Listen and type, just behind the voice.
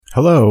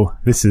Hello,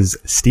 this is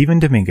Stephen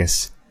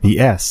Dominguez, the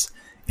S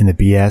in the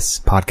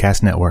BS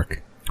Podcast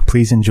Network.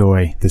 Please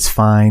enjoy this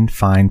fine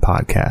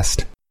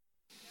podcast.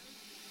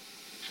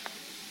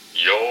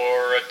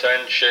 Your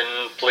attention,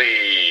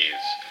 please.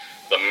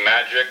 The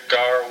Magic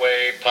Our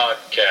Way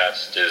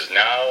podcast is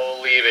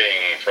now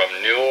leaving from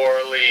New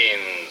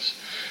Orleans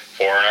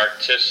for an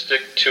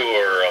artistic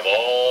tour of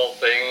all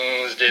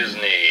things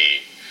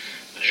Disney.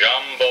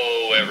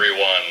 Jumbo,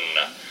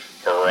 everyone.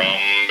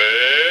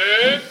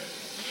 Harambe.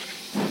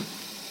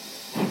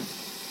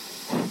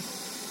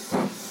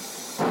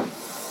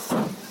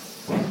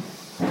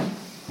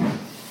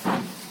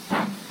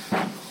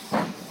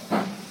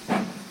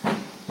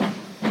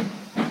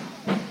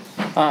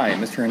 Hi,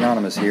 Mr.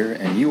 Anonymous here,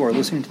 and you are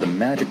listening to the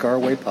Magic Our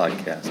Way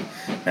podcast.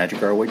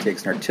 Magic Our Way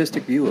takes an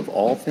artistic view of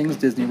all things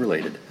Disney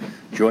related.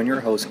 Join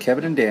your hosts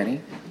Kevin and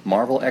Danny,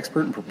 Marvel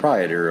expert and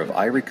proprietor of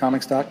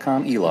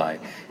ivorycomics.com, Eli,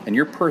 and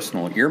your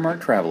personal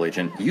earmarked travel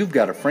agent, you've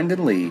got a friend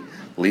in Lee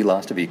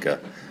Lastavica.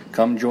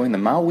 Come join the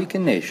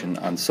Maui-Weekend Nation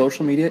on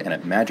social media and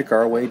at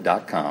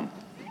magicourway.com.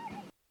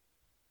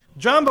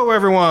 Jumbo,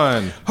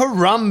 everyone!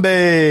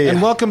 Harambe!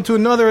 And welcome to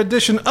another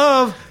edition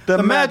of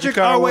the Magic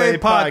Our Way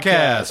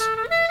podcast.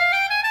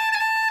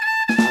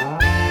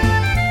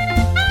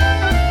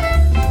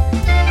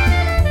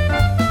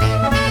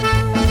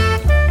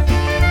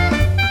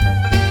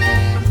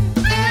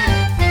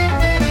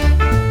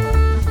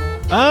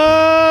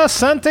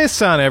 Asante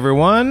san,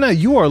 everyone.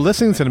 You are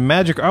listening to the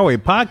Magic Our Way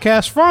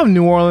podcast from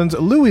New Orleans,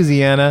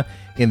 Louisiana,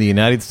 in the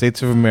United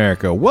States of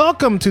America.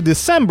 Welcome to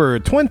December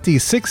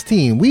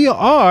 2016. We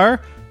are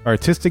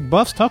artistic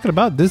buffs talking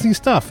about Disney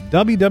stuff.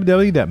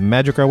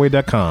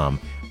 www.magicourway.com.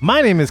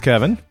 My name is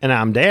Kevin. And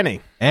I'm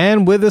Danny.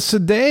 And with us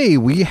today,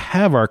 we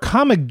have our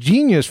comic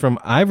genius from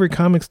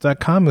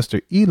ivorycomics.com,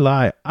 Mr.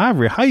 Eli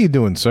Ivory. How you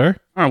doing, sir?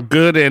 I'm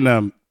good,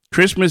 and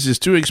Christmas is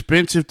too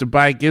expensive to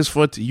buy gifts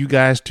for to you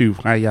guys too.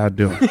 How y'all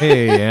doing?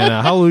 Hey, and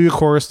a hallelujah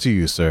chorus to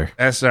you, sir.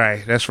 That's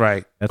right. That's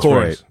right. That's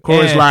chorus. right.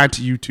 Chorus And line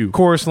to you too.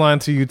 Chorus line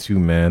to you too,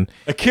 man.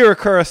 Akira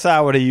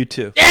Kurosawa to you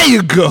too. There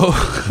you go.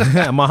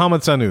 Muhammad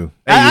Sanu.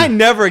 I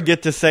never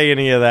get to say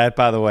any of that,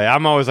 by the way.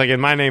 I'm always like,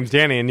 and my name's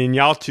Danny, and then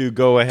y'all two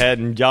go ahead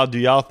and y'all do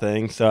y'all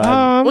thing. So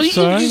I'm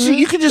sorry.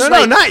 You can just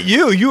no, not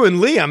you. You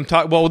and Lee. I'm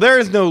talking. Well, there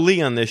is no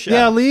Lee on this show.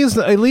 Yeah, Lee's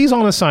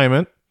on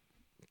assignment.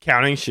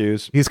 Counting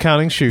shoes. He's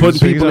counting shoes. Putting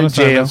so he's people on in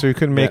assignment, jail. so he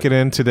couldn't make it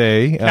in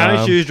today.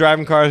 Counting shoes,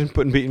 driving cars, and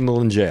putting people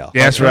in jail.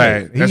 That's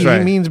right. That's right.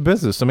 He means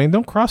business. I mean,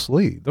 don't cross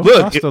Lee. Don't Look,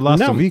 cross the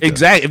Lastavica.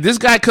 exactly. If this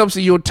guy comes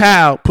to your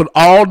town, put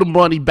all the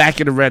money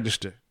back in the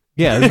register.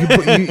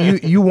 Yeah,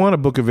 you want to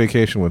book a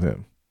vacation with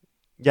him.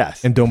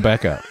 Yes. And don't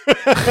back out.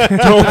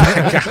 Don't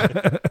back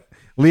out.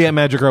 Lee at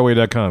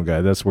magicourway.com,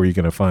 guys. That's where you're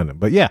going to find him.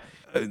 But yeah.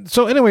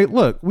 So anyway,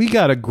 look, we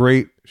got a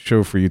great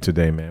show for you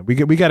today, man. We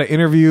got an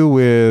interview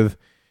with...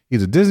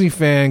 He's a Disney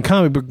fan,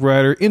 comic book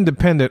writer,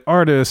 independent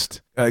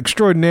artist,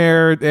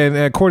 extraordinaire, and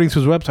according to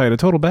his website, a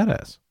total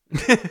badass.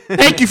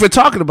 Thank you for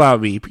talking about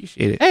me.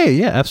 Appreciate it. Hey,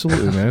 yeah,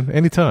 absolutely, man.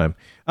 Anytime.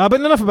 But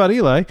enough about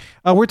Eli.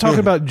 We're talking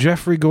about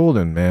Jeffrey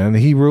Golden, man.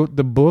 He wrote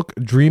the book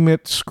Dream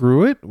It,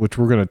 Screw It, which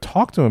we're going to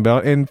talk to him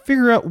about and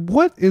figure out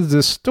what is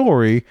this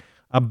story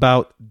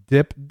about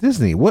Dip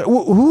Disney.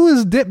 Who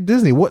is Dip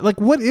Disney?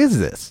 What is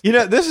this? You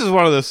know, this is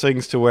one of those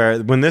things to where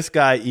when this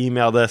guy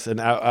emailed us, and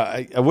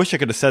I wish I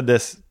could have said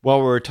this while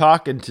we were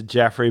talking to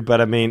Jeffrey, but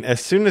I mean, as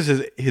soon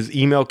as his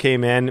email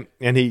came in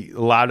and he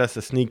allowed us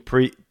a sneak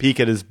peek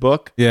at his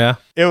book, yeah,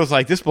 it was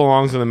like, this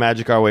belongs on the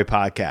Magic Our Way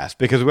podcast,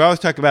 because we always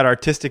talk about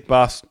artistic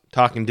buffs,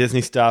 talking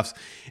Disney stuffs,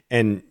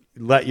 and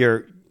let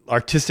your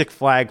artistic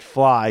flag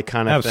fly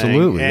kind of thing.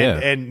 Absolutely,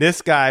 and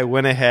this guy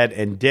went ahead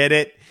and did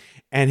it.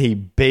 And he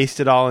based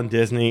it all in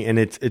Disney, and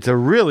it's a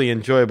really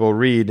enjoyable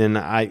read, and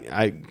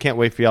I can't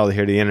wait for y'all to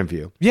hear the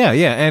interview. Yeah,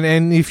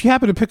 and if you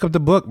happen to pick up the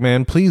book,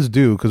 man, please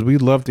do, because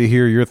we'd love to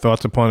hear your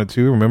thoughts upon it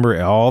too. Remember,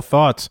 all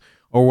thoughts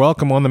are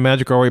welcome on the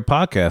Magic Our Way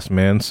podcast,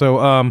 man. So,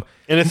 and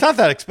it's not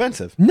that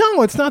expensive.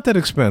 No, it's not that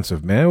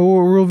expensive, man.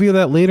 We'll reveal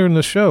that later in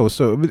the show.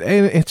 So,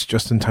 and it's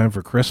just in time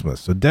for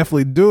Christmas. So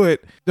definitely do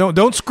it.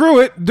 Don't screw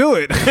it. Do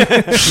it.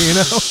 You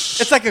know,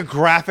 it's like a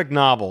graphic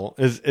novel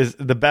is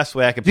the best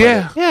way I could put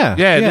it. Yeah,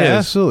 it is.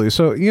 Absolutely.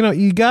 So,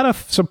 you gotta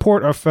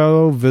support our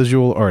fellow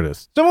visual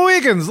artists. So,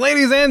 weekends,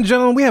 ladies and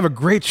gentlemen, we have a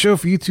great show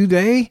for you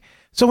today.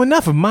 So,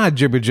 enough of my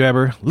jibber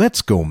jabber.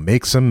 Let's go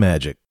make some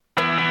magic.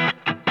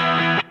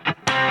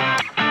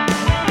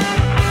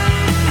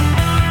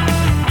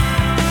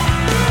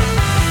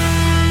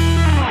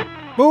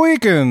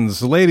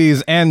 Weekends,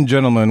 ladies and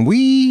gentlemen,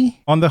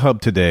 we on the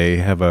hub today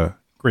have a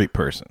great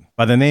person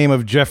by the name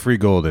of Jeffrey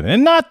Golden,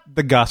 and not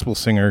the gospel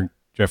singer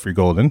Jeffrey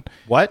Golden.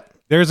 What?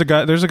 There's a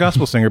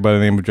gospel singer by the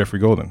name of Jeffrey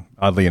Golden.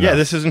 Oddly enough, yeah,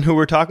 this isn't who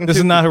we're talking to. This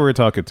is not who we're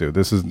talking to.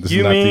 This is not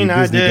the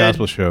Disney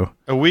gospel show.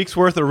 A week's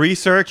worth of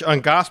research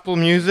on gospel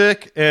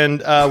music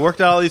and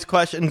worked out all these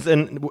questions.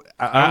 And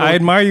I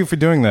admire you for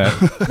doing that,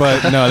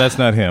 but no, that's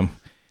not him.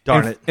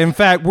 Darn it! In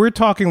fact, we're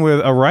talking with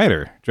a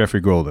writer,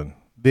 Jeffrey Golden,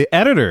 the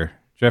editor,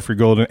 Jeffrey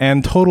Golden,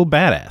 and total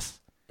badass.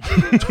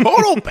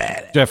 Total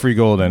badass. Jeffrey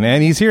Golden,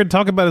 and he's here to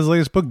talk about his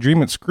latest book,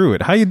 Dream It, Screw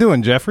It. How you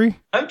doing, Jeffrey?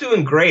 I'm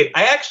doing great.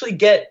 I actually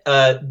get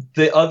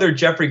the other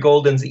Jeffrey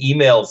Golden's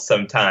emails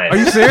sometimes. Are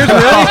you serious?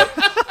 Really?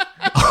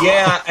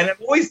 Yeah, and I'm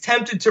always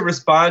tempted to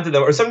respond to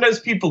them. Or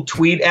sometimes people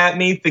tweet at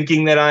me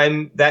thinking that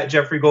I'm that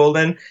Jeffrey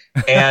Golden,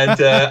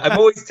 and I'm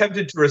always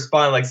tempted to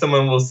respond. Like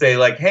someone will say,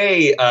 like,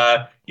 "Hey,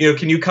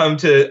 can you come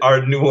to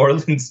our New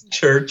Orleans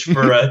church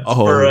for a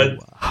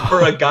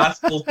for a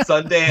gospel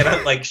Sunday?" And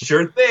I'm like,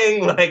 "Sure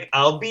thing. Like,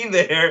 I'll be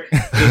there.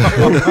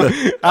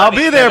 I'll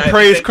be there.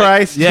 Praise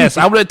Christ. Yes,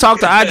 I'm going to talk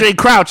to Andre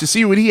Crouch and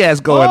see what he has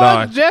going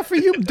on.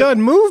 Jeffrey, you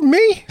done moved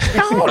me.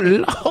 Oh,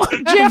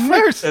 Lord, Jeff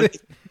Mercy.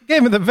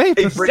 Gave me the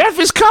vapors. Jeff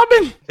is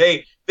coming.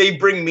 They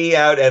bring me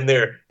out and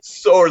they're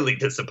sorely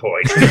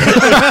disappointed.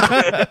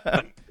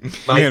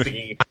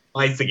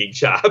 my singing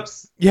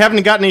chops. You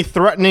haven't got any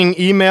threatening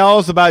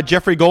emails about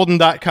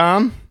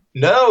JeffreyGolden.com?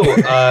 No,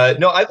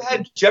 I've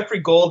had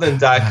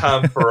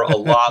JeffreyGolden.com for a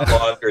lot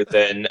longer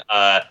than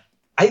I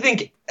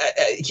think.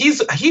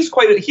 He's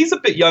a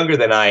bit younger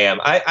than I am.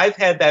 I've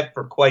had that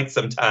for quite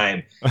some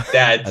time.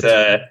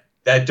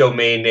 That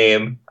domain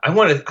name.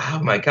 Oh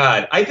my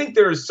God.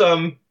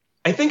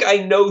 I think I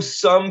know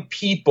some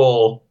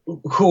people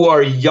who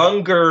are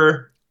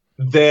younger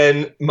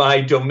than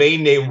my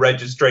domain name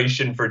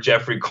registration for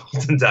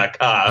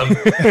JeffreyGolden.com.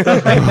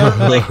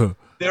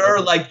 There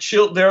are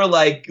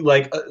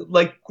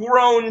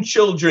grown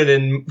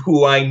children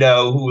who I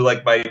know who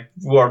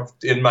are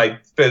in my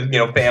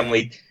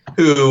family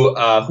who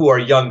are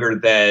younger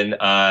than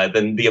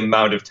the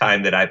amount of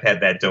time that I've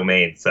had that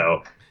domain.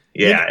 So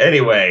yeah.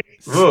 Anyway,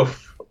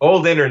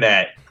 old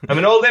internet. I'm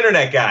an old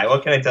internet guy.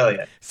 What can I tell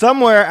you?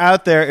 Somewhere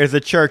out there is a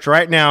church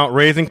right now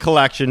raising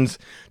collections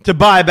to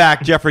buy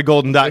back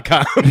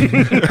JeffreyGolden.com.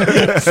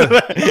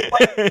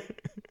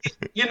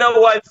 You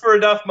know what? For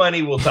enough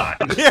money, we'll talk.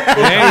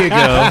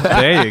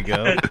 There you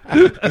go.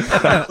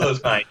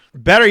 Close mind.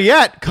 Better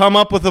yet, come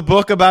up with a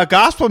book about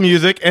gospel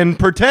music and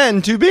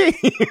pretend to be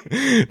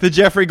the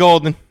Jeffrey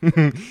Golden.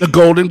 The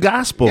Golden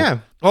Gospel. Yeah.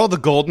 Oh, the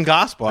Golden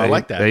Gospel. I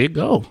like that. There you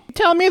go. You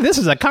telling me this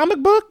is a comic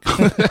book?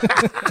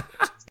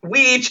 We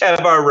each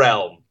have our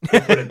realm.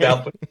 We'll put it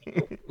that way.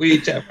 We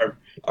each have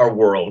our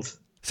world.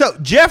 So,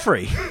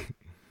 Jeffrey,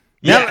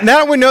 now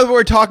that we know that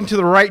we're talking to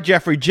the right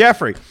Jeffrey,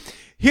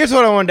 here's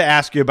what I wanted to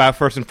ask you about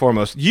first and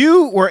foremost.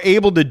 You were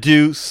able to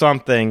do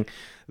something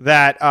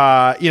that,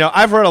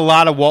 I've read a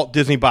lot of Walt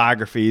Disney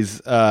biographies.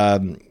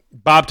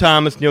 Bob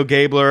Thomas, Neil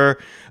Gabler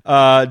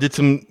did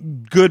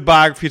some good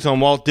biographies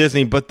on Walt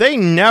Disney, but they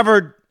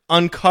never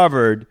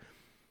uncovered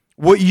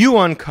what you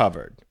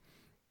uncovered.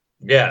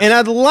 Yeah. And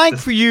I'd like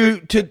for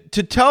you to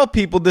tell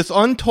people this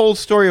untold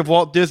story of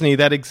Walt Disney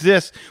that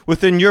exists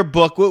within your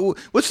book.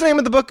 What's the name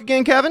of the book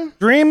again, Kevin?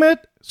 Dream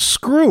It,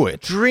 Screw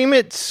It. Dream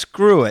It,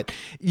 Screw It.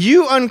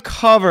 You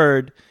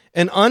uncovered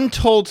an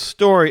untold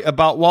story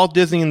about Walt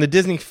Disney and the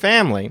Disney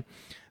family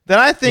that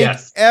I think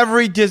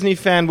every Disney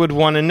fan would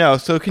want to know.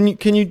 So can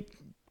you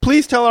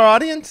please tell our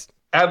audience?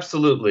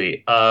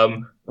 Absolutely.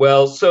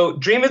 So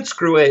Dream It,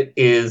 Screw It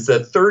is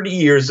 30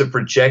 years of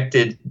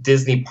rejected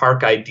Disney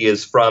park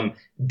ideas from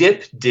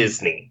Dip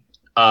Disney.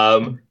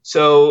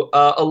 So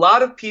a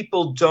lot of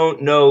people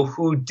don't know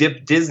who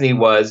Dip Disney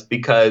was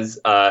because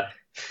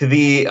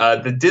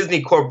the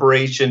Disney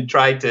Corporation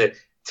tried to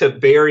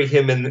bury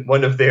him in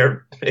one of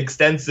their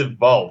extensive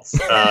vaults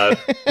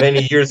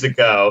many years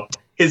ago.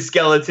 His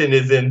skeleton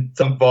is in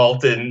some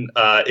vault in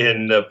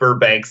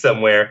Burbank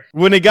somewhere.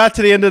 When it got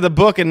to the end of the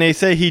book and they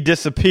say he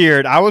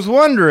disappeared, I was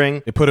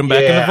wondering. They put him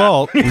back in the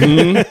vault.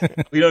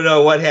 We don't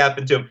know what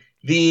happened to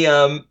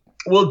him.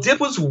 Dip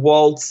was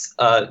Walt's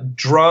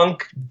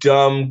drunk,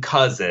 dumb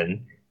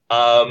cousin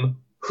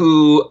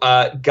who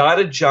got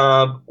a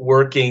job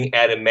working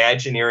at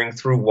Imagineering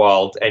through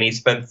Walt, and he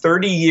spent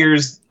 30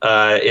 years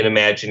in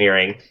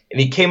Imagineering, and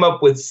he came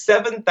up with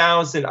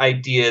 7,000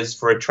 ideas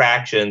for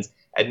attractions,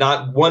 and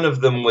not one of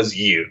them was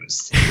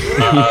used.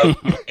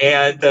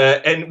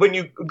 And when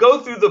you go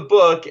through the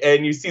book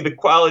and you see the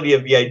quality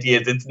of the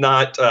ideas, it's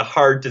not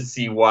hard to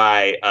see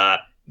why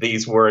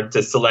these weren't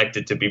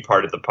selected to be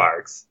part of the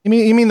parks.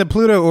 You mean the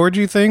Pluto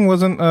orgy thing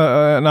wasn't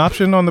an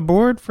option on the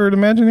board for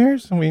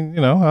Imagineers? I mean,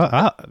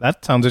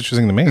 that sounds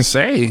interesting to me.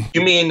 Say,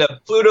 you mean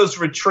Pluto's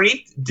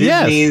Retreat,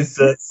 Disney's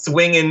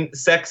swinging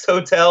sex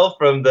hotel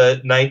from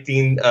the late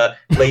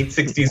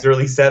 60s,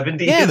 early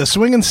 70s? Yeah, the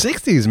swinging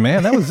 60s,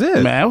 man. That was it.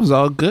 Man, that was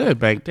all good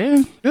back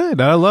then.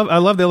 Good. I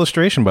love the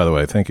illustration, by the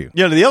way. Thank you.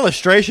 Yeah, the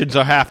illustrations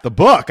are half the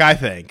book, I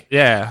think.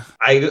 Yeah.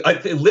 I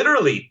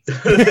literally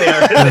they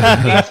are.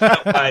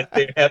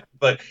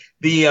 But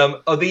the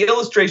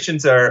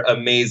illustrations are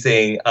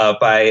amazing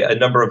by a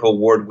number of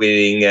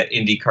award-winning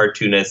indie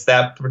cartoonists.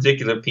 That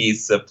particular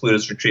piece,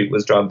 Pluto's Retreat,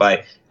 was drawn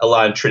by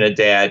Elan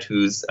Trinidad,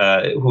 who is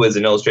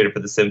an illustrator for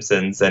The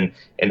Simpsons and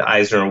an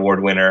Eisner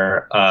Award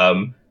winner.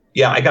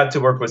 yeah, I got to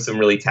work with some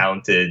really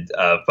talented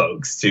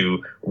folks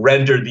to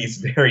render these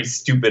very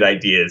stupid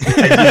ideas.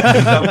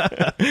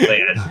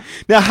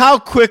 Now, how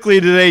quickly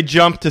do they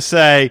jump to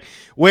say,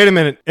 wait a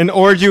minute, an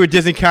orgy with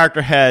Disney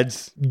character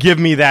heads, give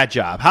me that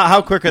job?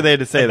 How quick are they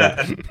to say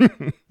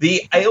that?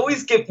 I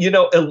always give,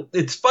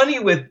 it's funny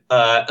with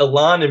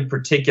Elan in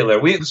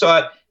particular.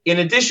 In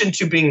addition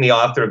to being the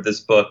author of this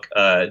book,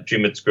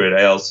 Dream It, Screw It,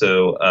 I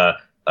also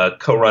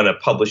co-run a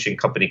publishing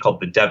company called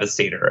The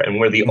Devastator, and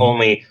we're the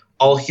only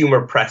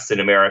all-humor press in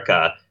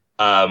America,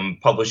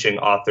 publishing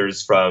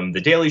authors from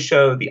The Daily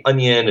Show, The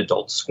Onion,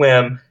 Adult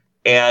Swim.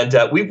 And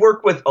we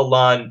work with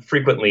Elan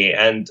frequently.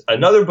 And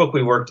another book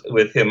we worked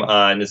with him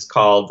on is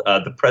called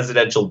The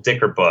Presidential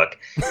Dicker Book,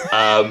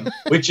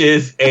 which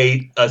is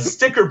a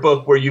sticker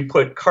book where you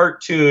put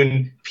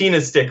cartoon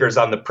penis stickers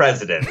on the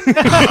president.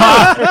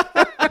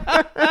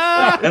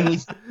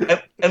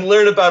 And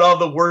learn about all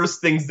the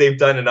worst things they've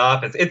done in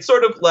office. It's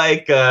sort of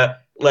like a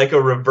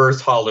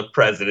reverse Hall of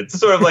Presidents. It's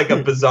sort of like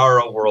a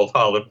Bizarro World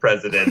Hall of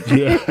Presidents,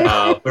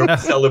 where we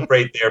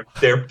celebrate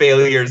their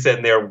failures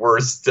and their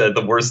worst,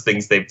 the worst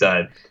things they've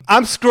done.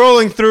 I'm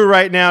scrolling through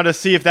right now to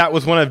see if that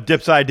was one of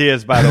Dip's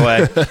ideas, by the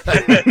way.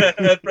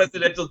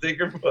 Presidential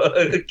Dicker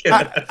Book.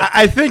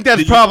 I think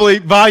that's probably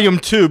volume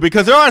 2,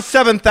 because there are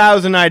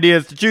 7,000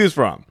 ideas to choose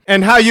from.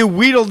 And how you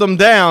wheedled them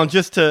down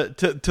just to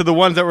the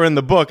ones that were in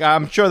the book,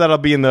 I'm sure that'll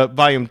be in the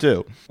volume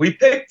 2. We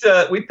picked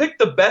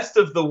the best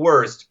of the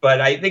worst, but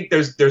I think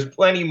there's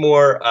plenty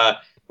more.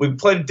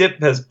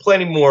 Dip has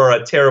plenty more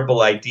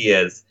terrible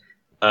ideas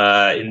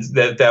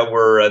that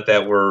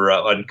were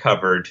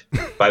uncovered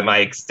by my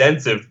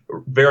extensive,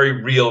 very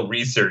real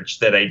research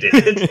that I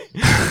did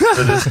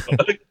for this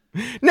book.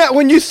 Now,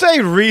 when you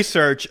say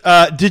research,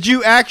 did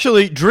you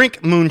actually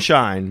drink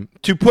moonshine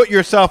to put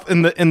yourself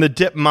in the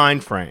Dip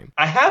mind frame?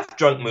 I have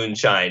drunk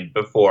moonshine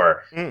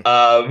before.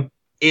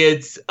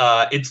 It's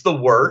the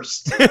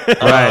worst.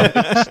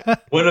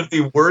 One of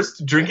the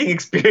worst drinking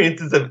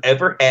experiences I've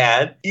ever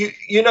had.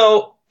 You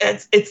know,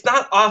 it's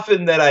not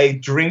often that I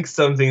drink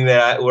something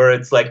where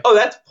it's like, oh,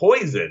 that's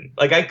poison.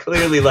 Like I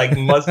clearly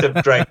must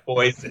have drank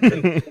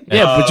poison.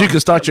 Yeah, but you can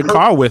start your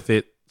car with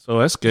it, so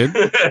that's good.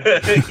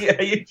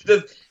 Yeah,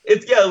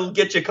 it'll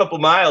get you a couple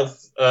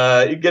miles.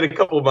 You get a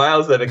couple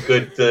miles on a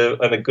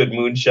good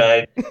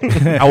moonshine.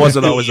 I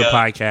wasn't always a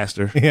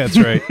podcaster. Yeah, that's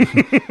right.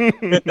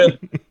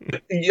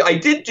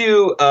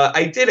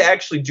 I did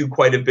actually do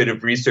quite a bit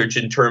of research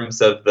in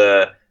terms of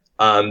the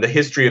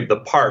history of the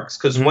parks,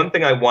 because one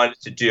thing I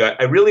wanted to do,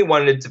 I really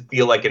wanted it to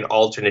feel like an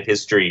alternate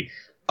history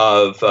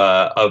of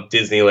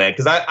Disneyland,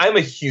 because I'm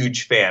a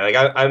huge fan.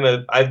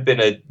 I've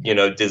been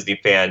a Disney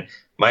fan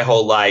my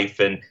whole life,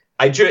 and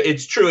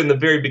it's true. In the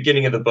very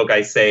beginning of the book,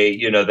 I say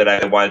that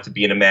I wanted to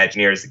be an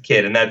Imagineer as a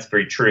kid, and that's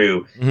very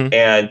true. Mm-hmm.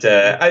 And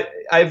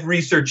I've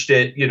researched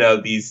it,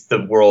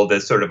 the world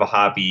as sort of a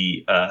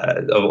hobby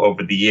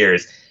over the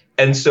years,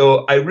 and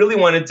so I really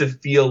wanted to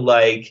feel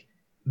like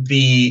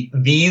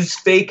these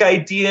fake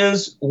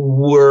ideas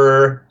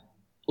were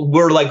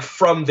like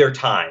from their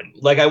time.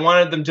 Like I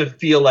wanted them to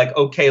feel like,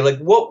 okay, like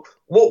what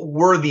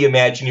were the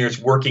Imagineers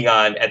working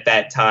on at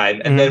that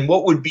time, and then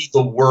what would be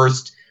the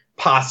worst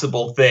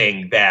possible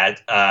thing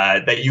that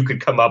you could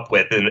come up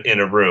with in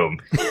a room,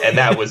 and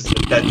that's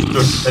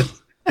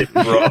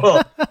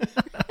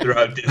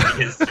throughout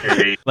Disney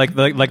history. Like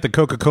the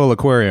Coca-Cola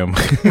aquarium.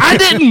 I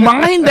didn't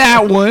mind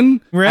that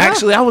one. Really?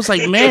 Actually, I was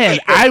like, man,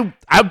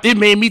 it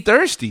made me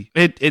thirsty.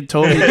 It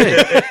totally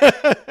did.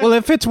 Well,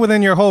 it fits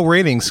within your whole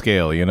rating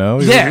scale,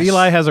 Yes.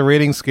 Eli has a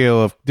rating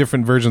scale of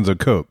different versions of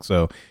Coke.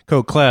 So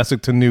Coke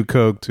Classic to New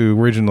Coke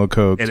to Original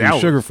Coke to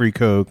Sugar-Free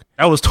Coke.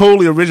 That was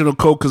totally Original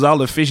Coke because all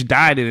the fish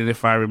died in it,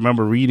 if I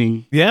remember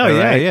reading.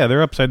 Yeah.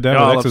 They're upside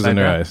down with X's in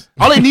their eyes.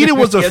 All they needed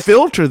was a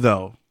filter,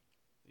 though.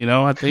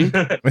 I think.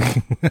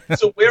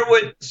 So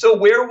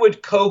where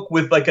would Coke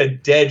with like a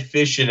dead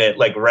fish in it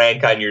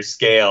rank on your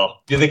scale?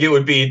 Do you think it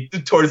would be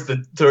towards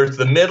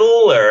the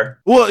middle, or?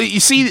 Well, you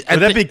see,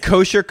 would that be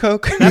kosher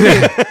Coke?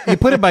 You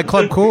put it by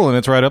Club Cool and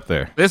it's right up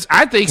there.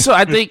 I think so.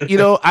 I think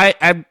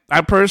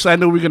I personally, I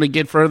know we're going to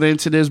get further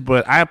into this,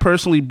 but I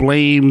personally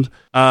blamed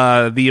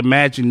the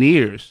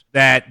Imagineers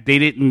that they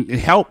didn't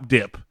help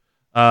Dip.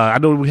 I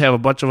know we have a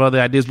bunch of other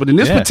ideas, but in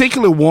this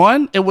particular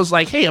one, it was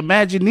like, hey,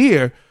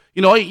 Imagineer.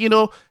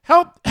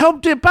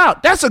 Help Dip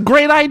out. That's a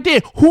great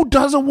idea. Who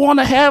doesn't want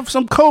to have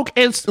some Coke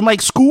and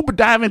scuba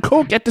diving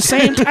Coke at the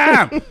same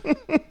time?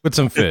 With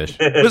some fish.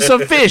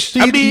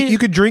 So you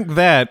could drink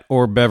that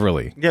or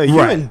Beverly. Yeah, you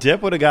and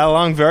Dip would have got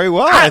along very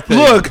well. I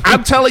think. Look,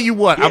 I'm telling you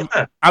what.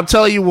 I'm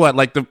telling you what.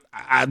 Like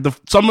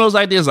some of those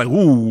ideas,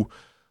 ooh,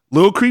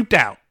 little creeped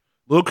out.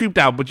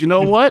 But you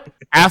know what?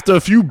 After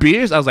a few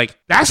beers, I was like,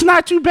 that's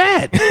not too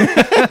bad.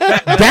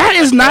 That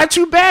is not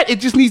too bad. It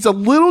just needs a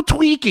little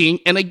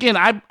tweaking. And again,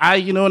 I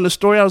in the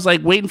story, I was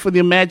like waiting for the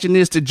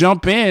Imagineers to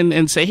jump in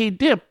and say, hey,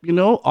 Dip,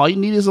 all you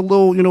need is a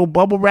little,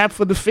 bubble wrap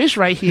for the fish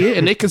right here,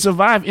 and it can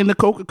survive in the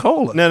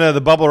Coca-Cola. No,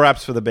 the bubble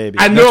wrap's for the baby.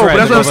 I know, That's right, but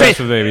that's what I'm saying.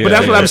 for the baby, But yeah,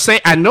 that's what I'm saying.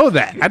 I know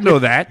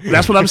that.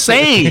 That's what I'm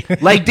saying.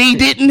 Like, they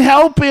didn't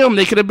help him.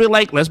 They could have been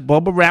like, let's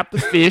bubble wrap the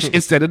fish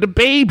instead of the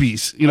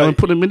babies, and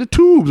put them in the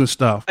tubes and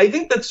stuff. I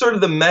think that's sort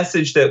of the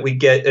message that we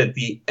get at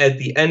the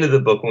end of the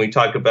book when we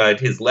talk about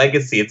his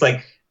legacy. It's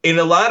like, in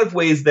a lot of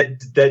ways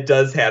that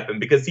does happen,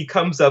 because he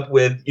comes up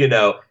with,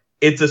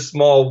 It's a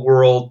Small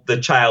World, the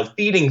child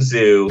feeding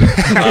zoo,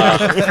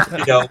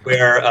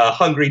 where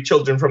hungry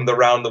children from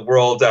around the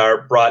world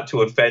are brought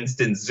to a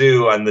fenced-in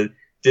zoo on the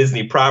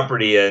Disney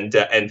property and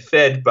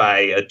fed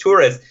by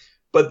tourists.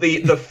 But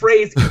the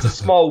phrase "It's a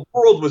Small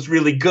World" was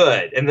really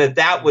good, and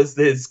that was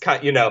his,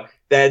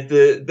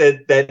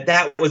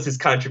 that was his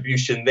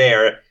contribution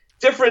there.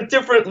 Different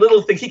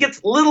little things. He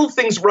gets little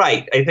things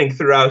right, I think,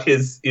 throughout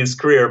his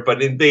career, but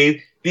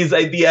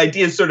the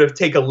ideas sort of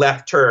take a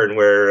left turn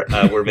where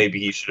maybe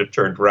he should have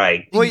turned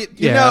right. Well,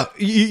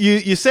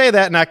 you say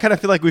that, and I kind of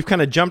feel like we've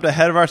kind of jumped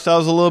ahead of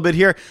ourselves a little bit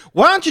here.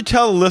 Why don't you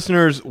tell the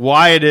listeners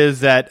why it is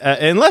that,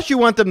 unless you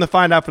want them to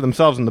find out for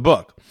themselves in the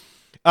book,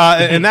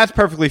 and that's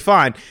perfectly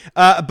fine,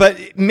 but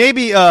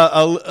maybe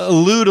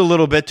allude a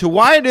little bit to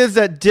why it is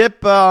that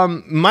Dip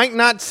might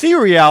not see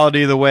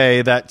reality the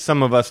way that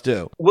some of us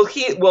do.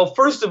 Well,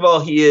 first of all,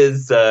 he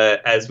is,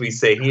 as we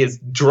say, he is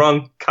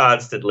drunk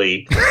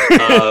constantly.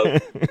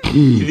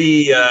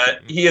 He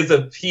has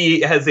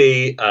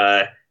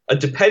a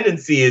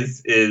dependency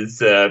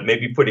is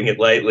maybe putting it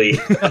lightly,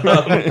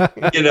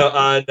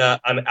 on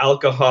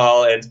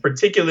alcohol, and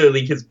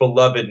particularly his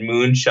beloved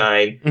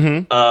moonshine.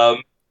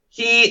 Mm-hmm.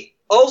 He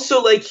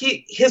also,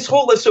 he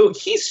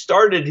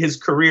started his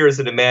career as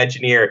an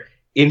Imagineer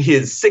in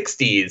his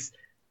 60s.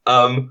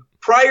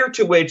 Prior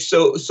to which,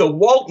 so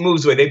Walt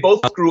moves away. They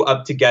both grew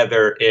up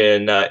together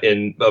in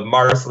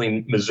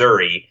Marceline,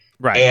 Missouri.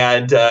 Right.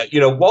 And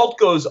Walt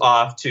goes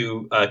off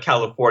to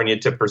California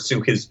to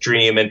pursue his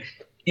dream, and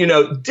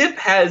Dip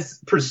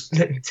has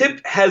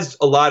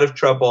a lot of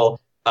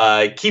trouble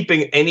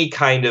keeping any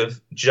kind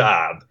of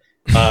job.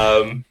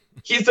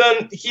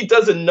 He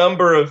does a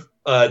number of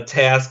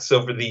tasks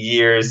over the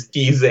years.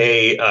 He's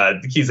a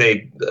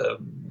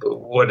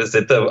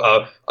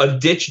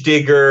ditch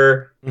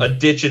digger, a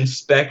ditch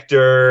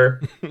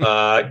inspector,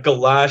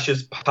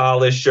 galoshes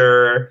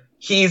polisher.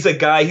 He's a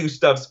guy who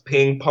stuffs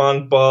ping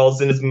pong balls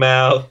in his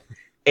mouth,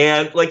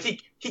 and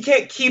he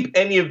can't keep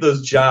any of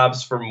those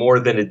jobs for more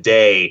than a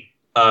day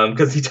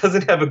because he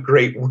doesn't have a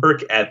great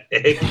work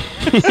ethic.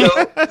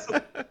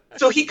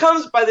 So he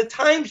comes, by the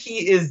time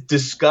he is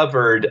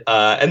discovered,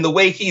 and the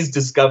way he's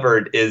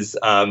discovered is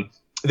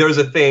there was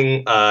a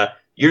thing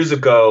years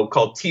ago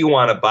called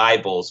Tijuana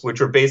Bibles,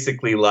 which were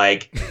basically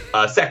like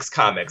sex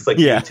comics.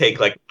 You take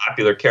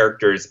popular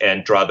characters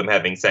and draw them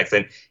having sex.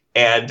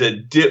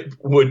 And Dip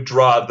would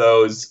draw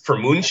those for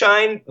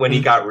Moonshine when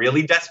he got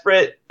really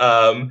desperate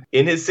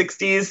in his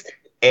 60s.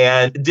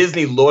 And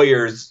Disney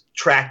lawyers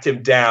tracked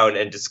him down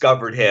and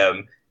discovered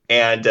him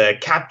and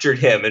captured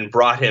him and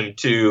brought him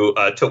to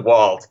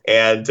Walt,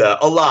 and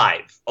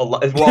alive.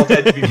 Walt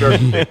had to be very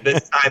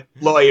this time.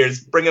 Lawyers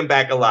bring him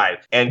back alive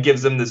and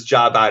gives him this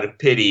job out of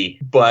pity.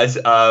 But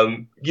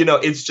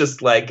it's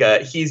just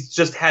he's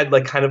just had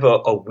kind of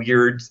a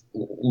weird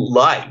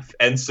life,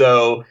 and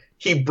so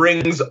he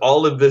brings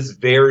all of this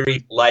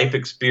varied life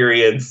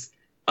experience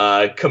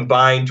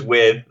combined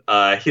with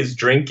his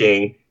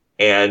drinking.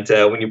 And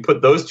when you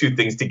put those two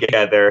things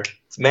together,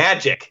 it's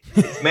magic.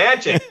 It's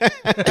magic.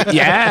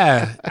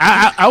 Yeah.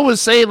 I would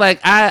say,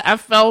 I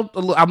felt,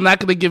 I'm not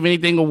going to give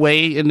anything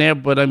away in there,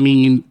 but I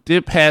mean,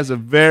 Dip has a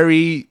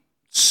very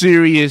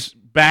serious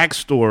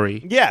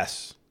backstory.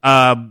 Yes.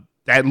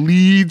 That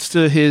leads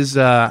to his...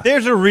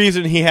 There's a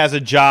reason he has a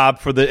job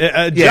for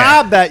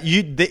job that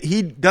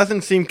he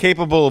doesn't seem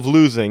capable of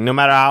losing, no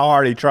matter how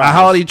hard he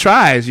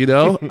tries.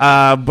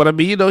 But I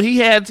mean, he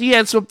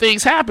had some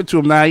things happen to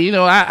him. Now,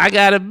 I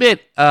gotta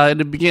admit, in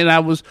the beginning, I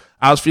was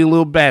feeling a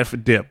little bad for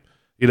Dip.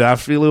 I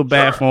feel a little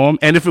bad for him.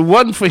 And if it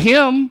wasn't for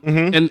him,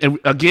 and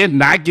again,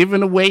 not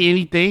giving away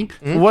anything,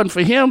 if it wasn't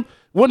for him,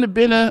 wouldn't have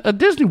been a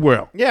Disney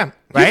World. Yeah.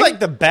 Right? He's like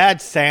the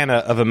bad Santa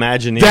of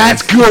Imagineers.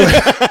 That's good.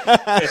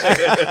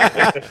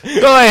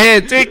 Go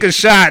ahead, take a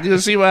shot. You'll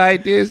see my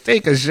ideas.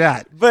 Take a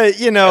shot.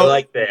 But, I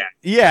like that.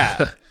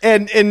 Yeah.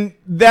 and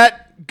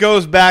that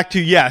goes back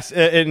to, yes,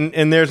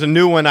 and there's a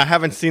new one. I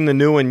haven't seen the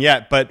new one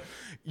yet, but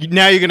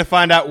now you're going to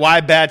find out why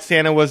Bad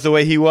Santa was the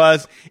way he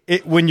was.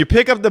 When you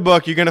pick up the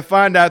book, you're going to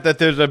find out that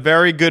there's a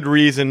very good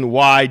reason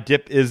why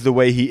Dip is the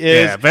way he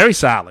is. Yeah, very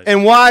solid.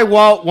 And why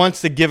Walt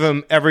wants to give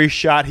him every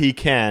shot he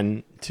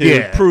can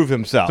to prove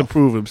himself. To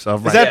prove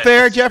himself. Right. Is that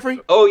fair, Jeffrey?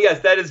 Oh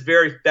yes, that is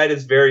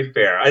very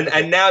fair.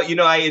 And now,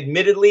 I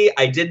admittedly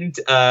I didn't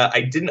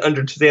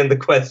understand the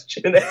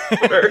question at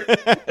first.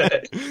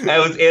 I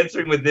was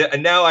answering with it,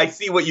 and now I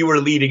see what you were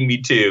leading me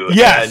to.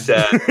 Yes,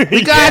 and,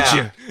 we got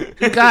you.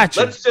 We got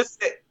you.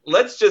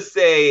 Let's just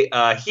say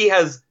he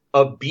has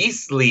a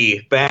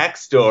beastly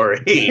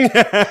backstory. He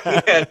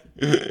had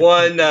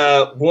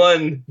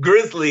one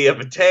grizzly of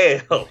a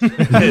tail.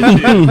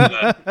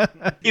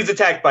 He's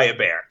attacked by a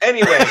bear.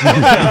 Anyway,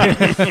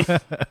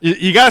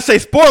 you gotta say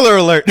spoiler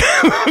alert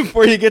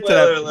before you get to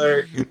that.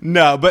 Alert.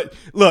 No, but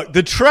look,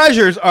 the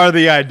treasures are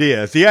the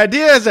ideas. The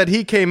ideas that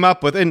he came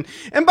up with. And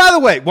by the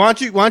way, why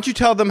don't you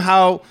tell them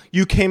how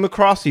you came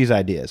across these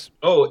ideas?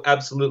 Oh,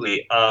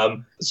 absolutely.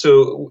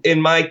 So in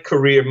my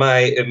career,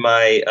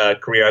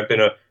 I've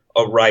been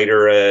a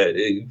writer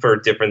for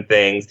different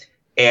things,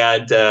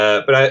 and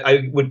but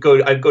I'd go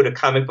to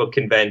comic book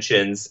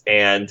conventions,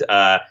 and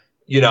I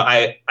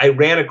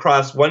ran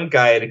across one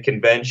guy at a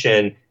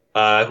convention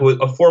who was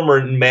a former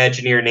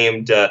Imagineer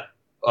named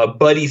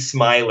Buddy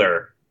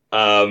Smiler,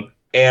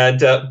 and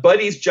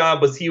Buddy's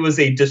job was he was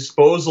a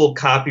disposal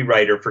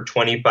copywriter for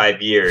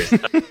 25 years.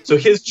 So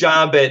his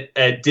job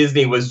at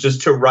Disney was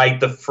just to write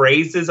the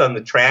phrases on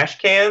the trash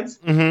cans.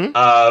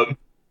 Mm-hmm.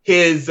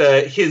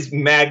 His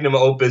magnum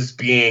opus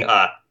being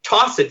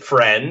 "Toss It,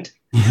 Friend."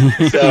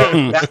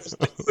 So that's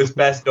what he was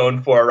best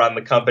known for around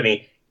the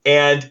company.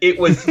 And it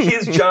was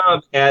his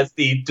job as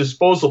the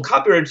disposal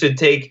copywriter to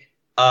take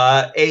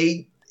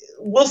a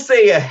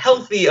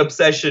healthy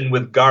obsession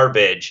with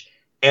garbage.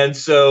 And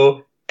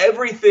so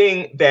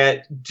everything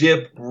that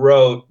Dip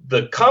wrote,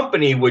 the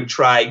company would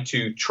try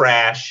to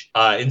trash,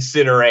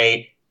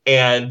 incinerate,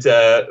 and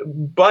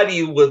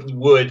Buddy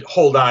would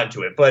hold on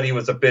to it. Buddy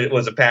was a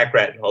pack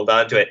rat and hold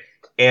on to it.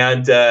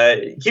 And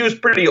he was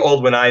pretty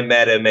old when I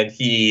met him, and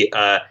he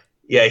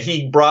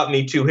brought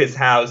me to his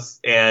house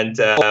and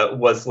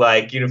was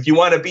like, if you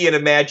want to be an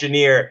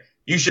Imagineer,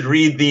 you should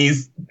read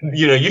these.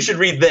 You should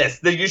read this.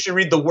 You should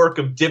read the work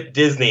of Dip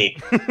Disney.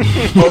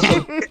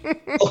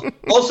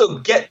 Also,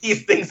 get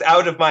these things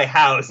out of my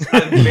house.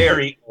 I'm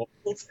very old.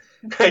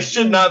 I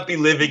should not be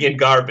living in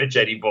garbage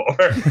anymore.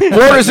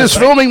 Hoarders is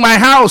filming my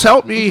house.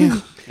 Help me.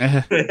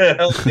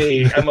 Help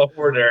me. I'm a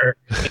hoarder.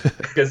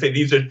 Because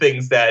these are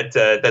things that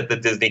the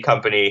Disney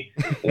company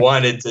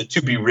wanted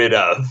to be rid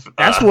of.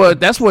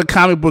 That's what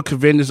comic book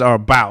conventions are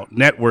about.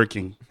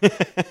 Networking.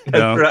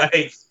 That's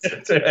right.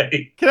 That's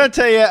right. Can I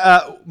tell you,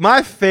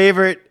 my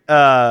favorite...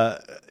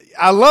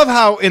 I love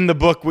how in the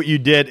book what you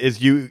did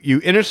is you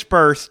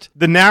interspersed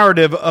the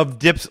narrative of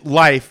Dip's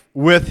life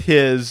with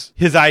his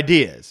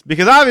ideas.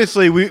 Because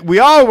obviously we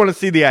all want to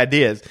see the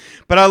ideas.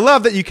 But I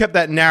love that you kept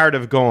that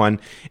narrative going.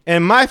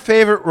 And my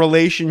favorite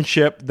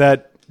relationship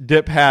that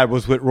Dip had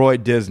was with Roy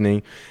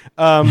Disney.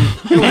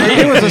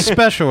 It was a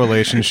special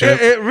relationship.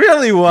 It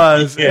really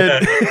was. Yeah.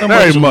 So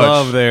Very much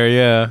love there,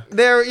 yeah.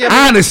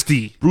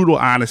 Honesty, brutal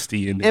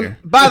honesty in there. And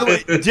by the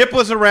way, Dip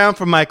was around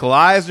for Michael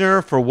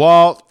Eisner, for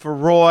Walt, for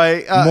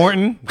Roy,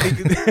 Morton.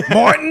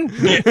 Morton.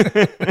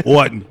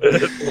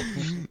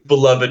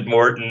 Beloved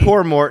Morton.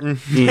 Poor Morton.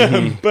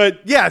 Mm-hmm.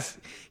 But yes,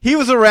 he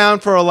was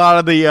around for a lot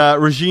of the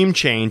regime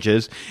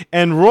changes,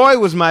 and Roy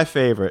was my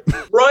favorite.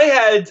 Roy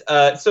had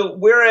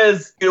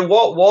whereas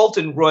Walt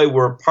and Roy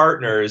were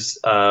partners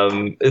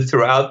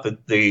throughout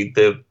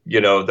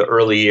the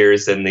early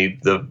years and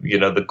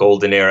the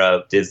golden era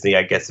of Disney,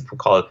 I guess if we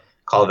call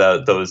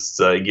those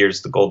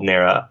years the golden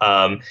era.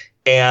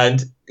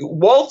 And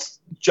Walt's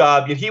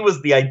job, he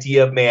was the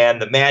idea man,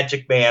 the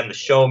magic man, the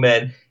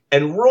showman.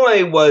 And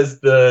Roy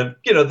was the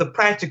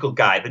practical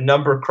guy, the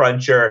number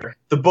cruncher,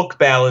 the book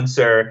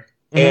balancer.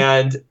 Mm-hmm.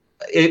 And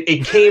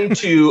it came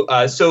to,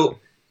 so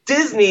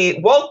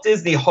Walt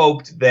Disney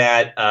hoped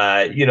that,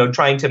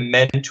 trying to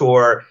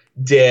mentor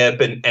Dip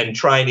and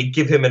trying to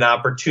give him an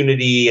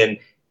opportunity and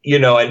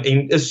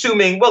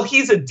assuming, well,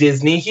 he's a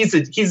Disney, he's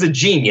a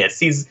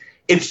genius.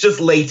 It's just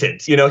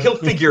latent, he'll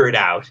figure it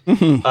out.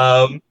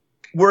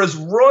 Whereas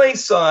Roy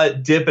saw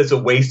Dip as a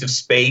waste of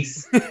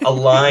space, a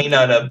line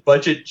on a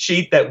budget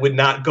sheet that would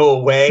not go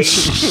away.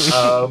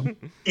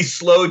 He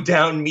slowed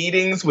down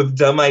meetings with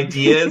dumb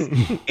ideas.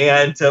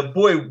 And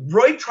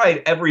Roy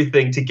tried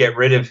everything to get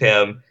rid of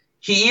him.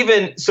 He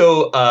even,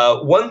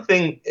 one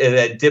thing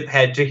that Dip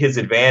had to his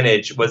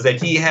advantage was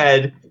that he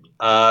had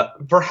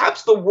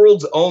perhaps the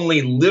world's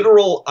only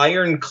literal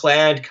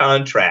ironclad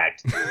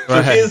contract.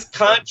 So his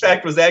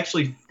contract was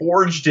actually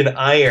forged in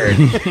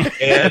iron.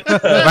 And,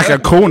 like a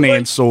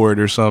Conan sword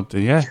or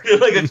something, yeah.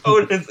 Like a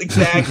Conan,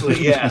 exactly,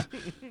 yeah.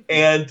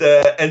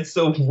 And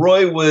so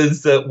Roy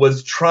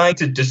was trying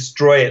to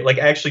destroy it, like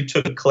actually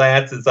took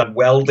classes on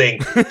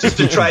welding just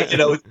to try,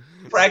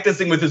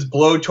 practicing with his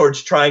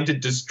blowtorch trying to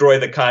destroy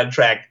the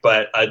contract,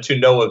 but to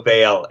no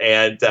avail.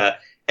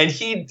 And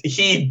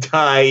he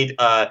died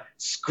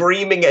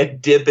screaming at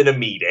Dip in a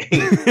meeting.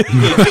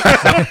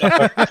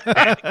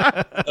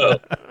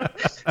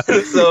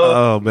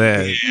 Oh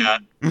man. Yeah.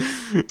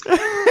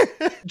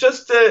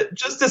 just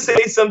to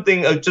say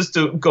something, just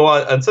to go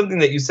on something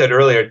that you said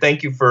earlier.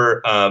 Thank you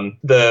for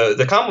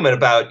the compliment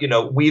about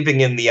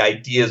weaving in the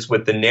ideas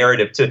with the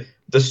narrative to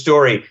the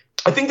story.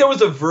 I think there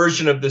was a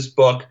version of this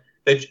book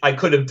that I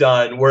could have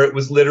done where it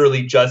was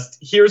literally just,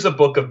 here's a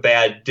book of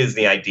bad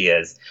Disney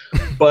ideas.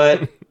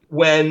 But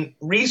when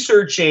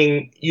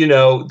researching,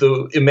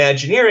 the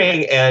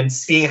Imagineering and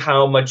seeing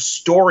how much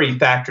story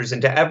factors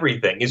into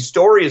everything, his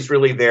story is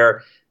really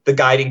the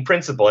guiding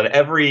principle. And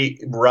every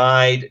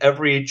ride,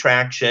 every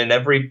attraction,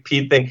 every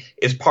thing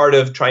is part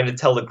of trying to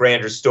tell a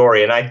grander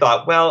story. And I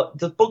thought, well,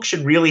 the book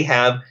should really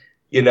have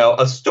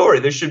a story.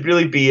 There should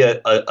really be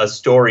a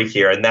story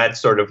here. And that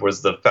sort of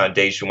was the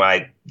foundation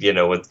why,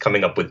 with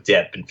coming up with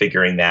Dip and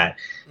figuring out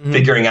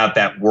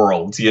that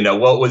world,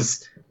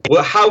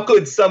 how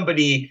could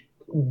somebody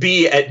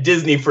be at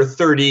Disney for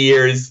 30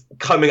 years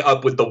coming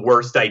up with the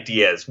worst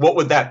ideas? What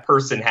would that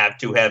person have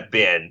to have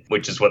been?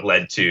 Which is what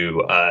led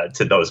to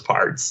those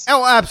parts.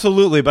 Oh,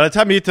 absolutely. By the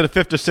time you get to the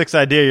fifth or sixth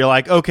idea, you're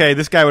like, okay,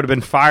 this guy would have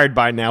been fired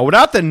by now.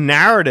 Without the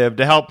narrative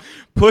to help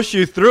push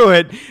you through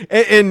it,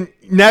 and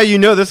now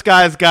this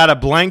guy's got a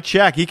blank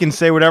check. He can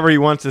say whatever he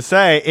wants to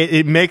say.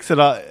 It makes it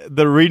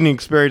the reading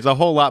experience a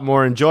whole lot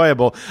more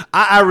enjoyable.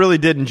 I really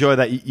did enjoy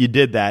that you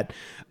did that.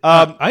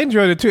 I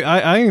enjoyed it too.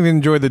 I even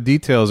enjoyed the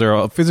details that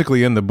are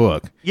physically in the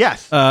book.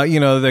 Yes. All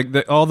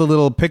the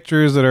little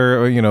pictures that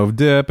are,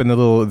 Dip and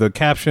the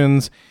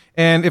captions.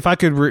 And if I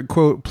could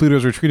quote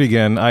Pluto's Retreat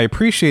again, I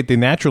appreciate the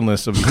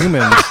naturalness of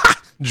humans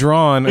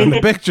drawn in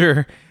the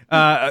picture.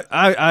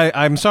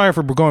 I'm sorry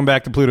for going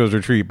back to Pluto's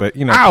Retreat, but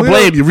I'll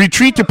blame you.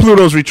 Retreat to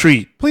Pluto's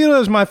Retreat.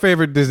 Pluto is my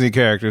favorite Disney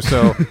character,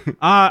 so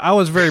I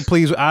was very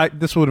pleased.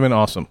 This would have been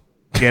awesome.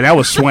 Yeah, that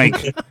was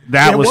swank.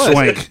 That was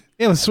swank.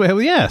 It was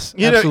yes,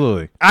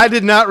 absolutely. I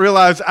did not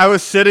realize I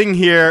was sitting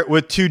here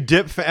with two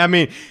Dip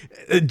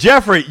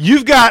Jeffrey,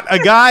 you've got a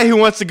guy who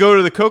wants to go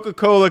to the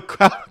Coca-Cola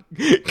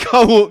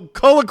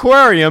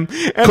Aquarium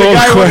and the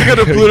guy who wants to go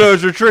to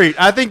Pluto's Retreat.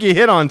 I think you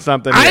hit on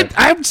something.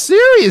 I'm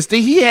serious.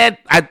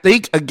 I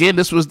think, again,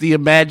 this was the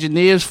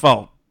Imagineers'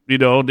 fault.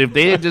 If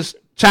they had just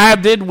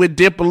chimed in with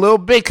Dip a little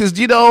bit, because,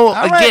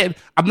 again,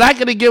 I'm not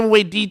going to give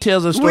away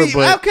details of the story,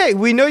 but... Okay,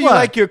 we know you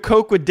like your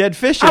Coke with dead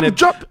fish in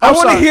it. I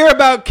want to hear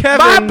about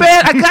Kevin. My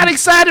bad, I got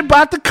excited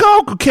about the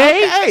Coke,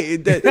 okay?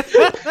 And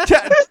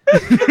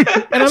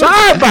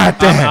sorry about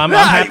that. I'm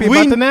happy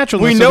about the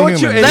naturalness. We know of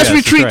what you're... Let's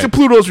retreat to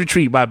Pluto's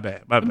Retreat, my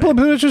bad.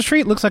 Pluto's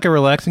Retreat looks like a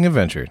relaxing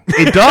adventure.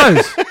 It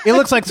does. It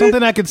looks like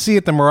something I could see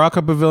at the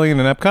Morocco Pavilion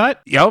in Epcot.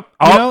 Yep.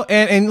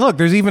 And look,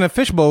 there's even a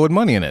fishbowl with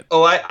money in it.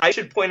 Oh, I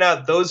should point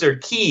out, those are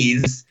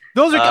keys.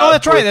 Those are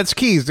that's right. That's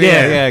keys.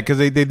 Yeah, because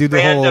they do the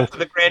whole. For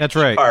the grand that's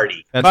right.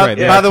 Party. That's right.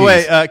 By the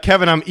way,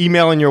 Kevin, I'm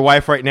emailing your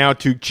wife right now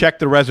to check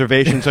the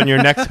reservations on your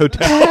next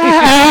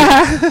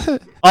hotel.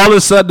 All of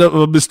a sudden,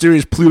 a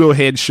mysterious Pluto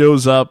head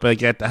shows up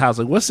at the house.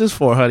 Like, what's this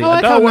for, honey?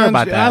 Don't worry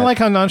about that. I like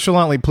how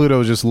nonchalantly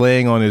Pluto is just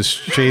laying on his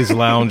chaise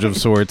lounge of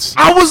sorts.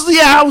 I was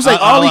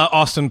like,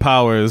 Austin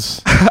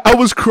Powers. I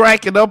was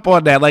cracking up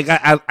on that. Like,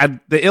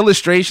 the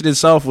illustration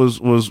itself was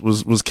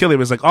killing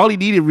me. It's like all he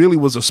needed really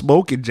was a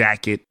smoking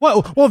jacket.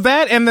 Well,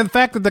 that and the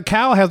fact that the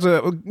cow has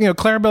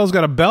Clarabelle's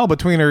got a bell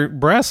between her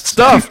breasts.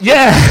 Stuff,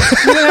 yeah.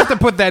 You didn't have to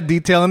put that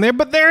detail in there,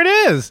 but there it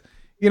is.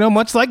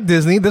 Much like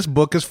Disney, this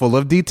book is full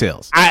of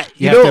details.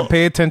 You have to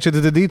pay attention to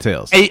the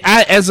details.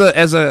 As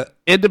a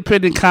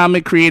independent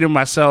comic creator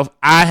myself,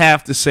 I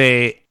have to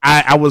say,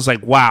 I was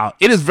like, wow,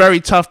 it is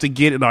very tough to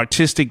get an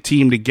artistic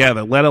team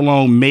together, let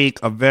alone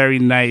make a very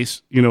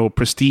nice,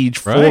 prestige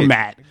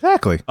format.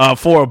 Exactly.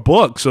 For a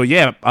book. So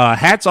yeah,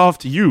 hats off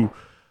to you.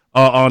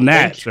 On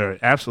that, sir.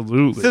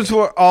 Absolutely. Since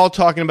we're all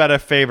talking about our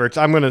favorites,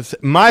 I'm going to say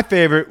my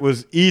favorite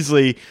was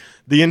easily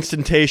the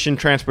Instantation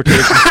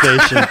Transportation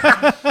Station.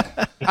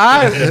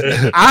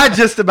 I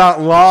just about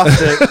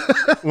lost it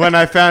when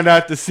I found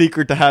out the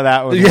secret to how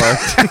that one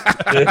worked.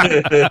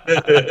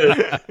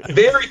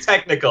 Very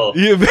technical,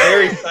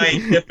 very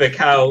scientific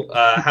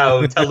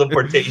how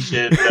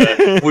teleportation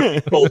would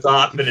be pulled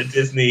off in a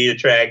Disney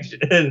attraction.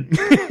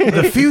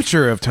 The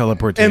future of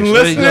teleportation. And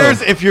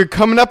listeners, if you're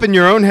coming up in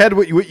your own head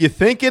what you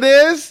think it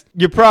is,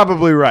 you're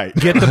probably right.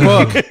 Get the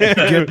book.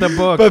 Get the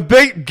book. But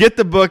get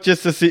the book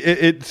just to see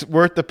it's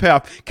worth the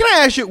payoff. Can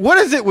I ask you, what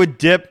is it with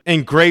dip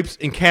and grapes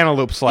and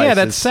cantaloupe slices? Yeah,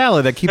 that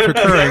salad that keeps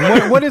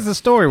recurring. What is the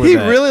story with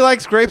that? He really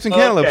likes grapes and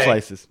cantaloupe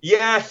slices.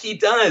 Yeah, he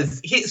does.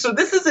 So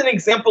this is an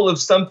example of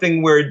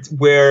something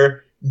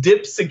where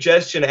Dip's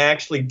suggestion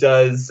actually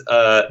does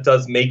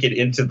make it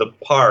into the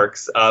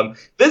parks.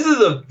 This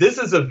is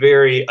a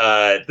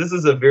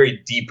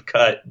very deep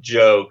cut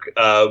joke,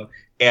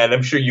 and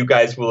I'm sure you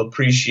guys will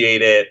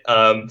appreciate it.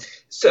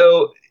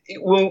 So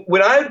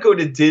when I would go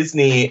to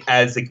Disney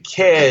as a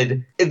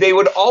kid, they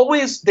would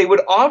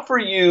offer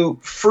you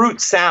fruit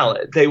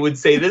salad. They would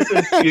say, "This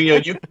is you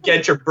can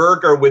get your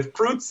burger with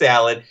fruit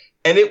salad,"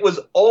 and it was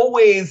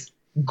always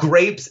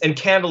grapes and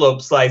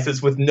cantaloupe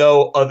slices with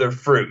no other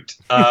fruit.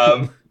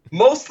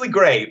 mostly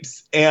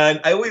grapes.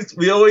 And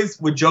we always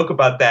would joke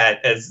about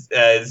that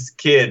as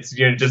kids,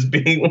 just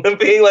being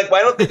like,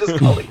 why don't they just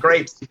call it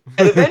grapes?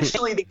 And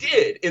eventually they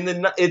did.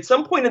 At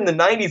some point in the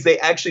 90s, they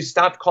actually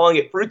stopped calling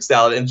it fruit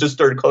salad and just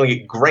started calling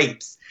it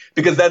grapes,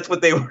 because that's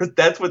what they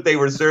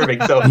were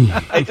serving. So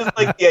I just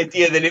like the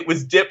idea that it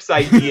was Dip's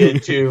idea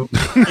to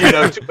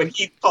when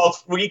he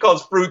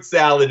calls fruit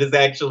salad is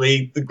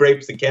actually the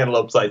grapes and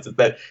cantaloupe slices.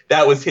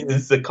 That was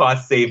his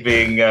cost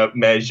saving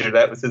measure.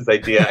 That was his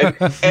idea.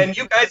 And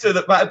you guys are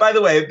by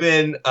the way, I've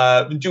been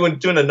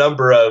doing a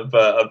number of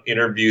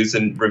interviews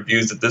and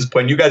reviews at this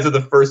point. You guys are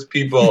the first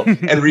people,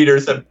 and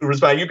readers have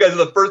responded. You guys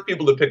are the first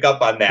people to pick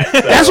up on that.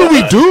 So, That's what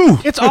we do.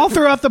 It's all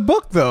throughout the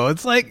book, though.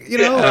 It's like,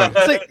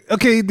 it's like,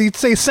 okay, they'd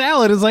say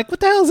salad is like, what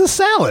the hell is a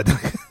salad?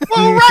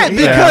 Well, right,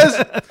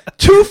 because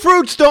two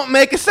fruits don't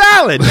make a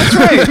salad. That's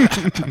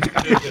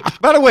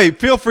right. By the way,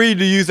 feel free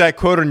to use that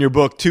quote in your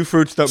book. Two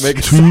fruits don't make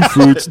a salad. Two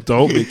fruits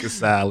don't make a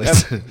salad.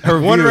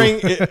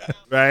 Wondering,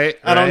 right?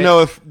 I don't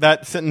know if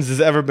that sentence has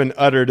ever been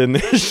uttered in the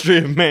history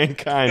of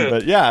mankind,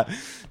 but yeah.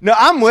 No,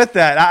 I'm with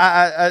that.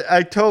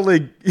 I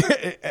totally,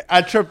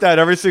 I tripped out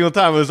every single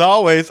time. It was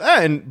always,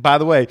 and by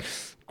the way,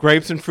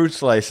 grapes and fruit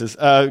slices,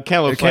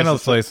 cantaloupe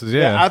slices.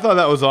 Yeah, I thought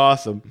that was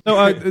awesome.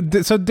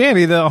 So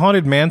Danny, the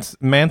haunted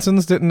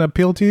Mansons didn't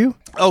appeal to you?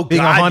 Oh,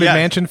 being a haunted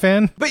mansion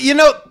fan? But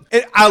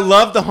I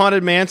love the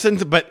haunted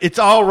Mansons, but it's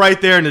all right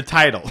there in the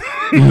title.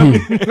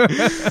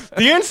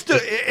 The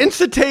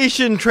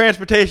Institution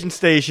Transportation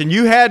Station,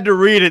 you had to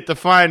read it to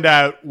find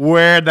out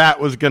where that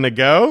was going to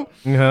go.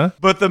 Uh-huh.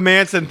 But the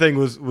Manson thing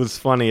was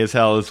funny as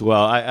hell as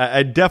well.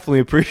 I definitely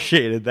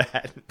appreciated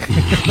that.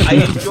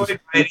 I enjoyed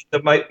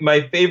writing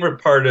my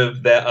favorite part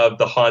of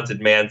the haunted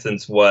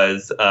Mansons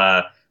was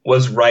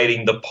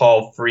writing the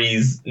Paul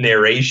Frees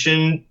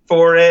narration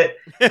for it,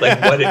 like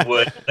what it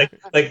would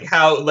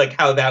how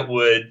that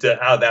would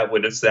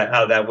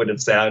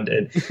have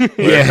sounded.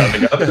 We're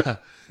coming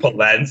up,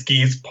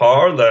 Polanski's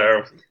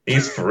parlor.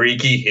 These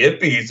freaky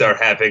hippies are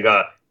having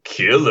a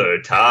killer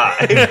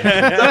time.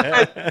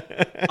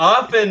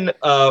 Often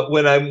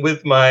when I'm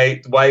with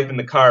my wife in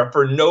the car,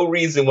 for no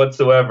reason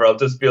whatsoever, I'll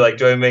just be like,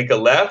 do I make a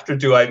left or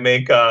do I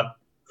make a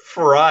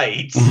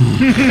right?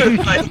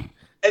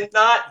 And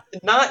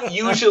not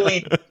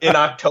usually in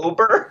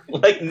October,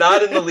 like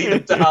not in the lead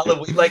up to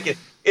Halloween, like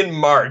in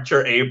March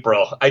or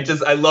April.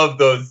 I love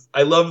those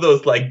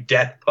like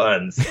death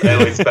puns. I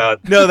always found.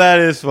 No, that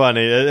is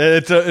funny.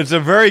 It's a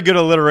very good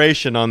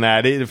alliteration on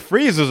that.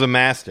 Freeze was a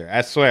master.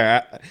 I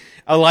swear.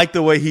 I like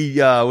the way he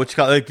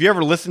if you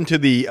ever listen to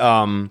the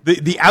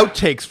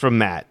outtakes from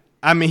that.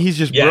 I mean, he's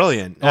just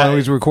brilliant. Oh,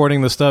 he's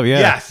recording the stuff. Yeah.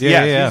 Yes.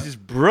 He's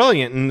just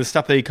brilliant in the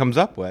stuff that he comes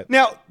up with.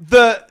 Now,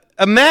 the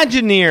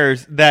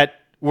Imagineers that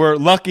were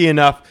lucky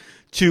enough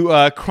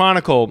to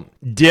chronicle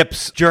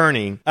Dip's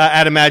journey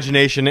at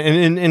Imagination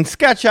and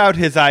sketch out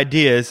his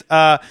ideas,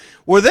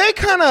 were they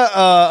kind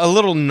of a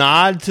little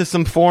nod to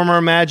some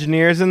former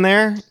Imagineers in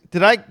there?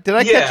 Did I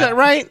catch that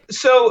right?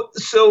 So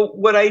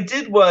what I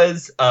did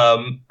was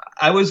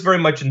I was very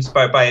much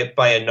inspired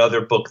by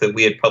another book that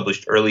we had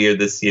published earlier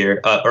this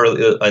year,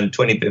 early in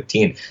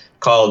 2015,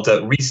 called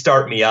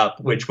Restart Me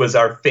Up, which was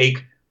our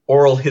fake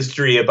oral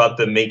history about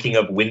the making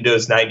of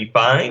Windows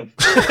 95,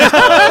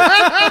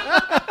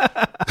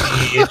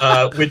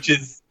 which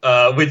is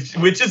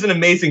an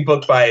amazing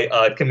book by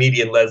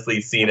comedian Leslie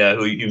Sina,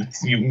 who you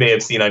may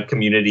have seen on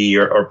Community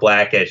or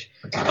Blackish.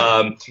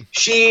 When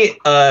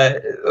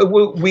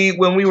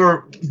we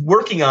were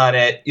working on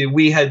it,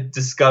 we had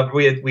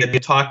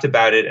talked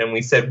about it, and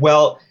we said,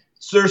 well,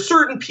 so there are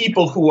certain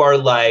people who are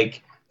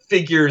like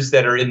figures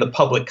that are in the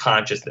public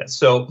consciousness.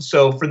 So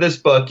for this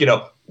book,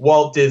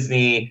 Walt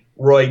Disney,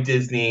 Roy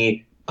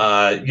Disney,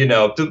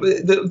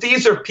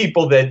 these are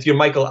people that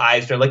Michael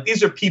Eisner, like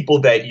these are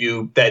people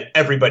that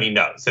everybody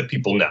knows, that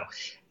people know.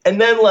 And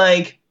then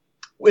like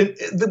with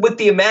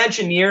the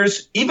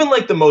Imagineers, even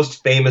like the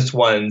most famous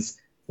ones,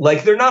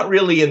 like they're not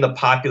really in the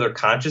popular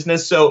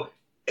consciousness. So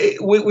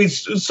what we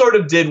sort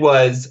of did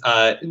was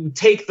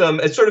take them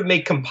and sort of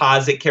make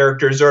composite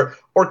characters or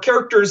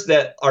characters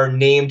that are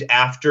named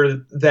after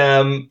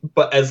them,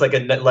 but as like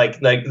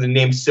the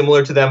name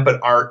similar to them, but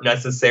aren't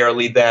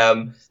necessarily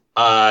them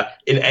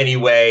in any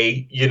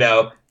way.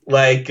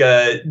 Like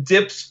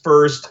Dip's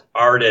first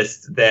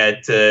artist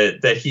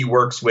that he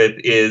works with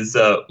is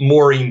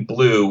Maureen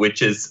Blue,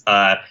 which is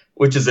a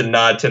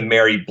nod to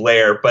Mary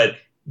Blair, but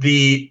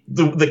the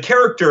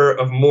character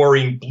of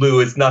Maureen Blue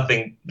is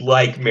nothing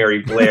like Mary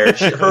Blair.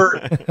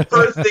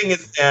 Her thing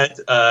is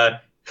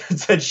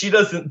that she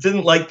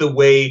didn't like the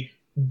way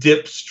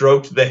Dip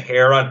stroked the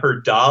hair on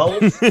her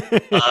dolls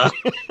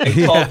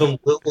and called them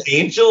little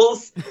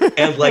angels,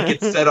 and like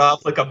it set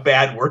off like a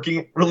bad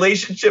working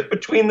relationship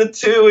between the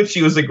two, and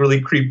she was like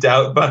really creeped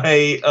out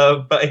by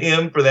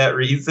him for that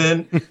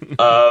reason.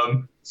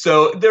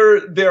 So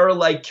there are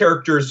like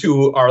characters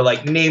who are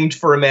like named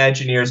for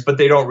Imagineers, but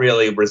they don't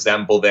really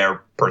resemble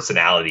their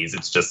personalities.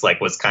 It's just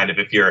like was kind of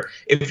if you're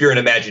an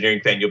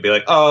Imagineering fan, you'll be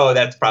like, oh,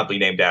 that's probably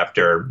named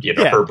after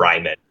Herb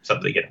Ryman,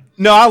 something.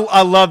 No,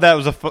 I love that.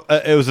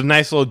 It was a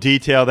nice little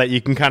detail that you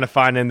can kind of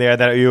find in there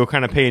that you were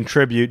kind of paying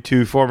tribute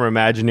to former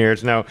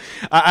Imagineers. No,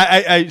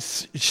 I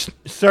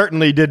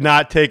certainly did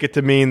not take it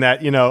to mean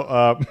that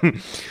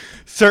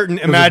certain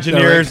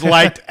Imagineers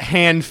liked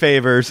hand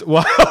favors.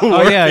 Wow.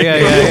 Oh,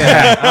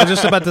 yeah. I was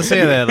just about to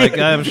say that. Like,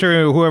 I'm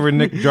sure whoever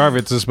Nick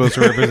Jarvis is supposed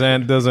to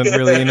represent doesn't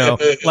really,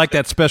 like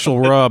that special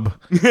rub,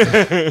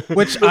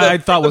 which I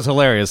thought was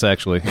hilarious,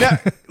 actually. Now,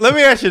 let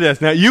me ask you this.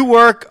 Now, you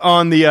work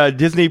on the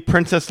Disney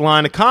Princess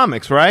line of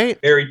comics,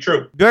 right? Very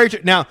true. Very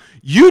true. Now,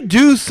 you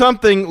do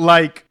something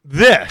like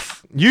this.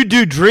 You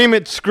do Dream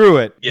It, Screw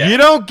It. Yeah. You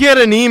don't get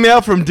an email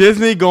from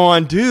Disney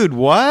going, dude,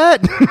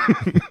 what?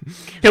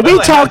 Can we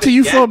talk to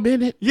you for a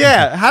minute?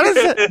 Yeah. How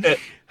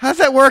does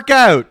that work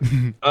out?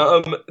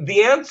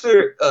 The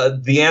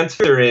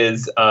answer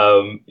is,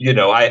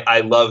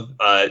 I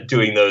love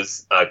doing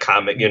those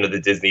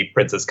the Disney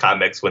Princess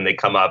comics when they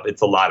come up.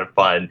 It's a lot of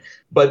fun.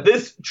 But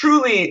this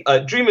truly,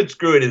 Dream It,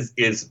 Screw It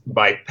is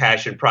my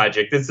passion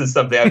project. This is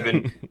something I've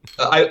been,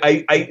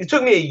 it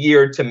took me a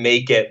year to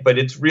make it, but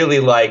it's really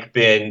like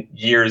been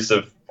years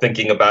of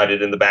thinking about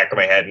it in the back of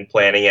my head and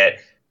planning it.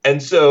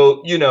 And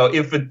so,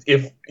 if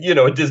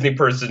a Disney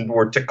person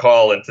were to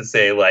call and to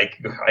say,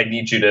 like, I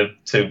need you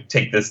to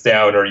take this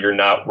down or you're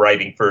not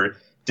writing for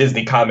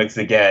Disney Comics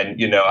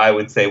again, I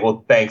would say,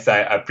 well, thanks. I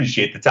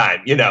appreciate the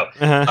time,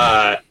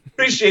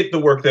 appreciate the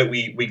work that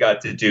we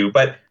got to do.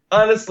 But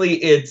honestly,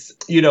 it's,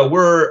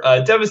 we're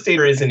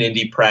Devastator is an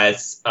indie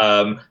press.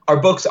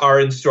 Our books are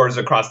in stores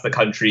across the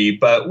country,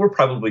 but we're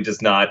probably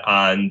just not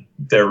on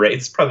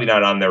it's probably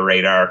not on their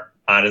radar,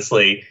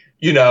 honestly.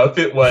 If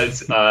it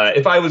was,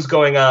 if I was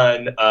going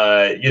on,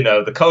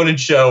 the Conan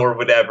show or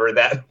whatever,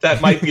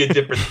 that might be a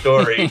different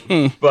story.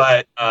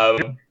 But,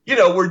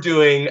 we're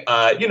doing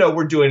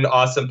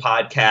awesome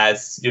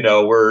podcasts.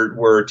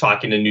 We're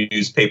talking to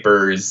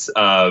newspapers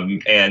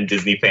and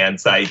Disney fan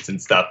sites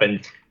and stuff.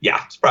 And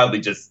yeah, it's probably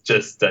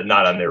just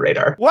not on their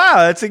radar. Wow,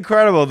 that's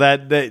incredible.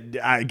 That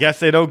I guess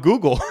they don't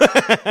Google.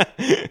 I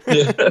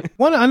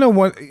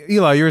know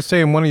Eli, you were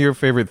saying one of your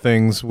favorite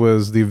things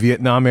was the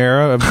Vietnam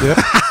era of Dip.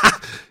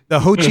 The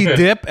Ho Chi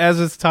Dip,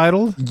 as it's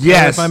titled.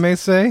 Yes, if I may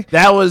say.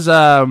 That was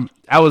a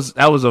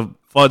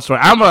fun story.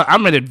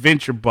 I'm an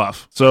adventure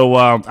buff, so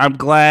I'm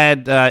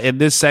glad in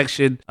this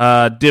section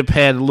Dip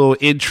had a little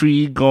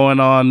intrigue going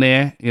on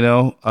there.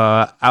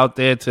 Out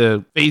there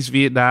to face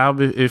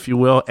Vietnam, if you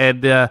will.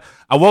 And I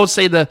won't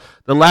say the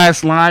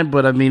last line,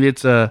 but I mean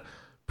it's a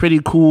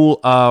pretty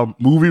cool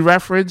movie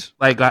reference.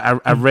 Like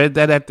I read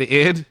that at the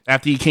end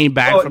after he came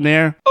back from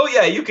there. Oh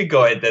yeah, you could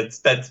go ahead.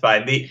 That's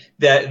fine.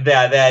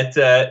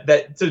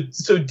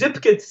 So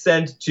Dip gets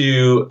sent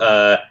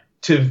to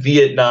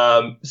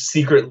Vietnam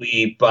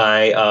secretly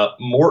by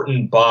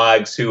Morton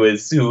Boggs, who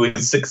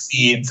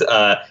succeeds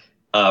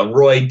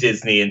Roy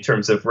Disney in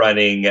terms of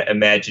running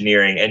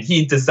Imagineering, and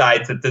he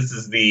decides that this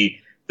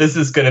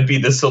is going to be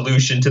the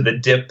solution to the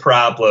Dip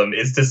problem,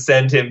 is to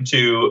send him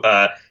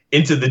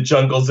into the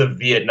jungles of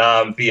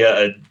Vietnam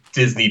via a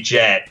Disney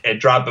jet and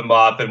drop him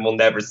off, and we'll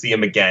never see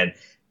him again.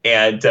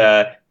 And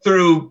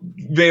through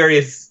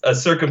various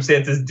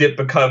circumstances, Dip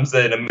becomes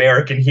an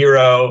American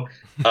hero.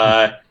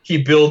 He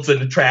builds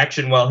an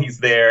attraction while he's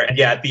there, and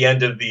at the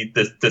end of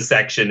the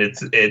section, it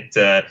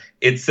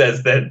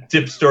says that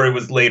Dip's story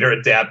was later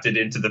adapted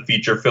into the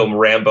feature film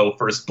Rambo: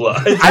 First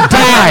Blood. I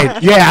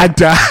died. Yeah, I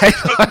died.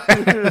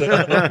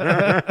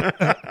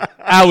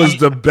 That was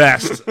the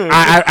best.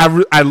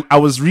 I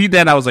was reading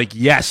that, and I was like,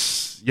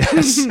 yes. Do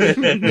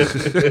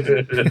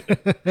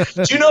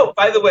you know?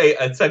 By the way,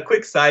 it's a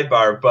quick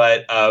sidebar,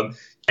 but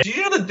do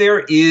you know that there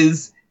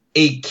is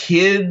a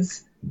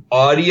kids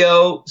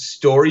audio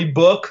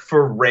storybook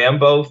for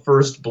Rambo: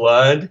 First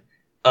Blood?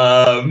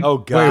 Oh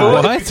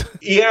God! What?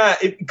 Yeah,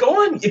 if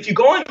you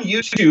go on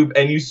YouTube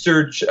and you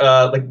search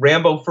like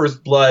Rambo: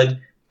 First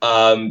Blood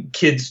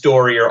kid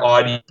story or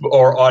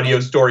audio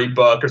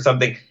storybook or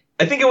something,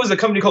 I think it was a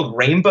company called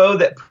Rainbow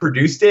that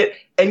produced it.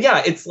 And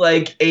yeah, it's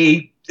like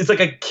a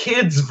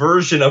kid's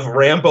version of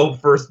Rambo: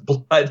 First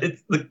Blood.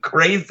 It's the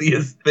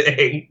craziest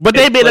thing. But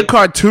they made a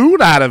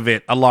cartoon out of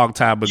it a long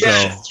time ago.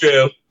 Yeah, that's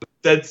true.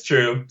 That's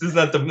true. This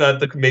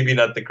is maybe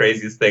not the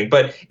craziest thing,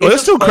 but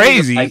it's still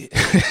crazy.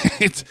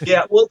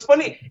 Yeah, well, it's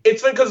funny.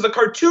 It's funny because the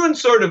cartoon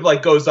sort of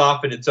like goes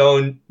off in its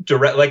own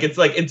direct. Like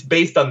it's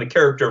based on the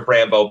character of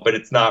Rambo, but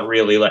it's not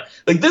really like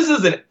this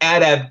is an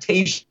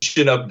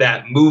adaptation of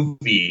that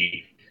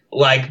movie.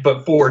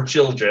 But for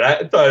children.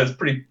 I thought it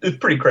was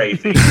pretty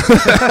crazy.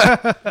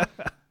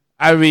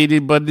 I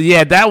mean, but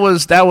yeah, that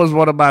was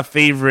one of my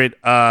favorite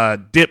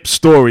Dip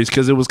stories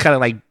because it was kind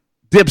of like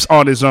Dip's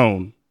on his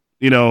own.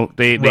 They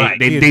leave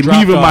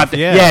him out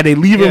there. Yeah, they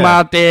leave him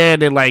out there.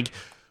 They're like,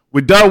 we're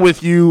done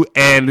with you.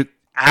 And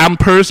I'm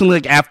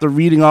personally, after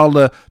reading all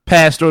the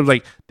past stories,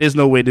 like, there's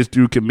no way this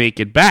dude can make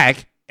it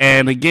back.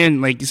 And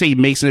again, like you say, he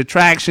makes an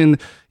attraction.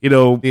 You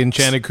know, The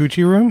Enchanted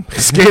Coochie Room?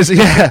 scares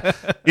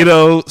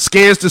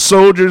scares the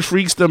soldiers,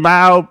 freaks them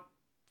out,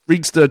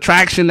 freaks the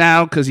attraction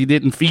out because he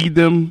didn't feed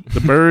them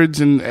the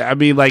birds. And I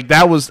mean, like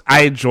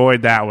I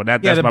enjoyed that one.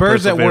 That's The my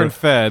birds that personal weren't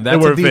favorite. fed. That's a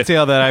weren't fed.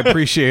 detail that I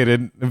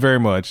appreciated very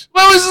much.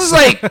 Well, it's just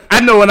like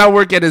I know when I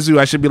work at a zoo,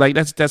 I should be like,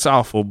 that's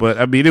awful. But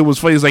I mean, it was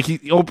funny. It's like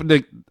he opened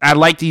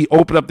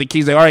up the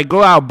keys. Like, all right,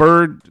 go out,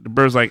 bird. The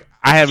bird's like,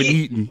 I haven't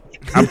eaten.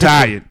 I'm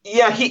tired.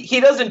 Yeah,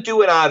 he doesn't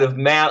do it out of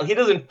he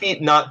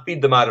doesn't not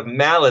feed them out of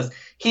malice.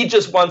 He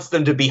just wants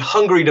them to be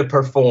hungry to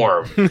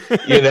perform,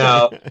 you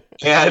know.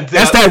 And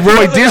That's that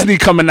Roy Disney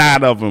coming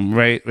out of him,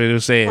 right? What you're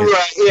saying.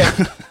 Right?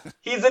 Yeah.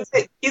 He's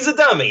a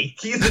dummy.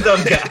 He's a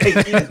dumb guy.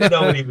 He doesn't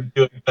know what he was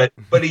doing,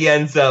 but he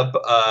ends up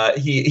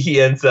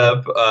he ends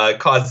up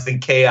causing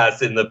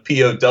chaos in the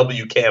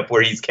POW camp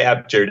where he's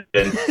captured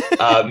and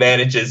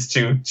manages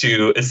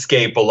to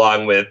escape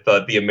along with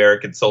the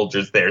American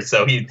soldiers there.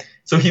 So he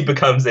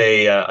becomes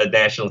a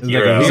national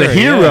hero. He's a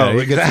hero. Yeah,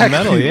 he gets the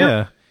medal,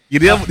 yeah. You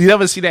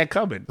never see that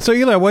coming. So,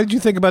 Eli, what did you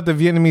think about the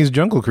Vietnamese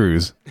jungle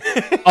cruise?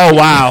 Oh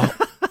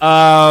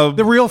wow.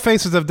 The real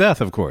faces of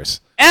death, of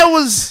course. It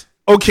was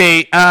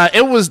okay. That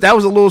was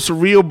a little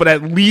surreal, but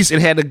at least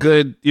it had a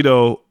good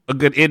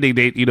ending.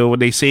 When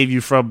they save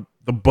you from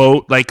the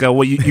boat, like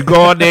when you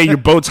go on there, your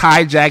boat's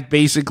hijacked.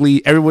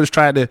 Basically, everyone's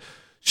trying to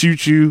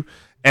shoot you,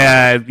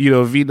 and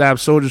Vietnam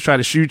soldiers try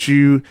to shoot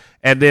you,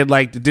 and then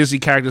like the Disney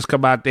characters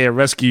come out there and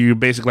rescue you.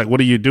 Basically, like, what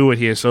are you doing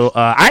here? So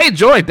I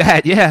enjoyed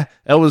that. Yeah,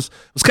 it was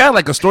kind of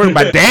like a story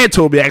my dad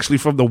told me actually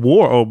from the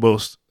war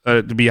almost.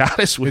 To be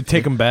honest with you.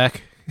 Take him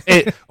back.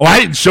 I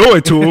didn't show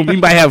it to him. He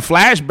might have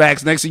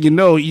flashbacks. Next thing you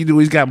know,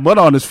 he's got mud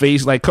on his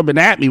face, like coming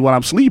at me while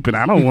I'm sleeping.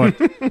 I don't want,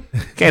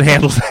 can't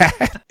handle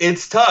that.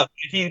 It's tough.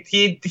 His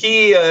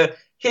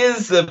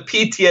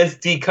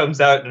PTSD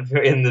comes out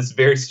in this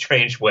very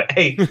strange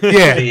way.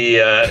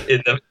 Yeah,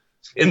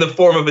 in the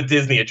form of a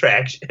Disney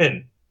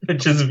attraction,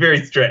 which is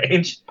very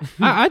strange.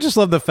 I just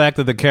love the fact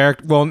that the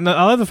character. Well,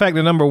 I love the fact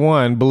that number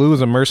one, Baloo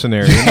is a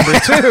mercenary. And number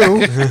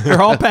two,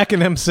 they're all packing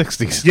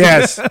M60s.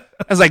 Yes,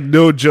 that's like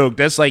no joke.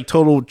 That's like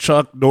total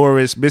Chuck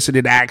Norris missing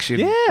in action.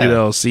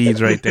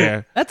 Scenes right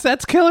there.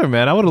 That's killer,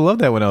 man. I would have loved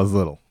that when I was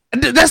little.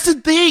 And that's the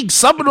thing.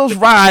 Some of those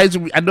rides,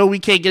 I know we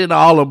can't get into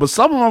all of them, but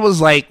some of them was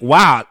like,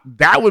 wow,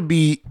 that would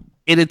be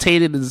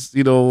entertaining as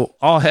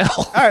all hell.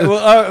 All right,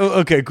 well,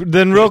 okay.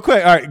 Then real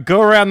quick, all right,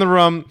 go around the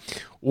room.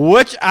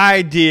 Which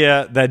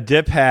idea that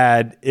Dip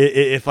had,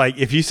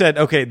 if you said,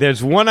 okay,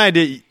 there's one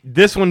idea,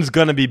 this one's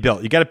going to be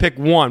built. You got to pick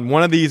one.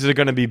 One of these are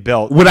going to be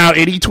built. Without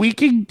any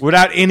tweaking?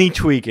 Without any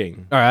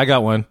tweaking. All right, I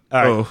got one.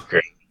 All right.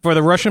 Great. For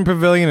the Russian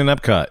Pavilion in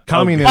Epcot.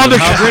 Communism.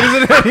 How great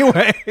is it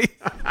anyway?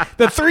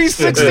 The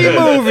 360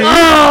 movie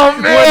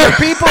where the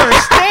people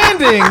are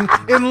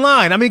standing in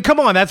line. I mean, come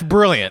on, that's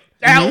brilliant.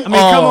 Come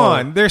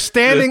on. They're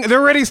standing. They're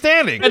already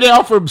standing. And they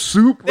offer them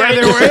soup, right?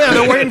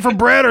 They're waiting for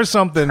bread or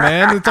something,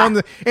 man. It's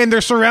on and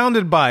they're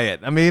surrounded by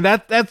it. I mean,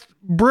 that's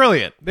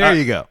brilliant. There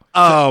you go.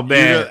 Oh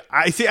man,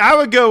 I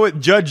would go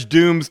with Judge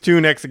Doom's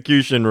Toon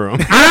Execution Room.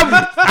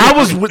 I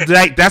was with,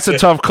 like, that's a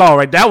tough call,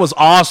 right? That was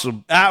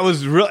awesome. That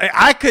was really.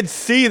 I could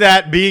see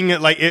that being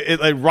like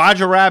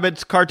Roger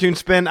Rabbit's cartoon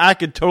spin. I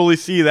could totally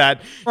see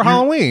that For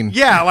Halloween.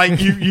 Yeah,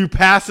 like you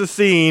pass a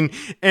scene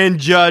and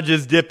Judge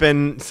is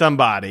dipping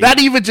somebody.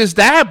 Not even just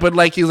that, but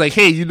like he's like,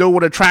 hey, you know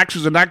what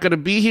attractions are not going to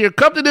be here?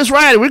 Come to this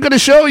ride. We're going to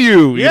show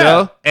you. You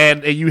know,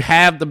 and you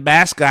have the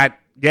mascot.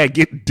 Yeah,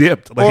 get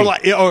dipped.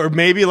 Or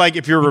maybe like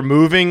if you're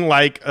removing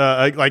like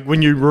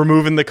when you're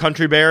removing the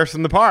country bears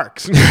from the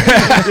parks.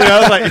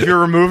 Like if you're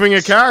removing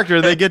a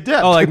character, they get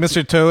dipped. Oh, like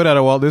Mr. Toad out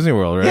of Walt Disney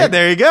World, right? Yeah,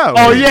 there you go.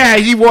 Oh yeah,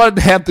 he wanted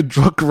to have the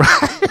drunk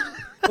ride.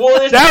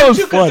 Well, that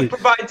was funny. It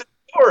provides a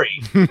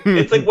story.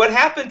 It's like what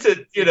happened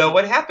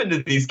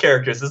to these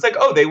characters? It's like,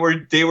 oh, they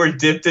were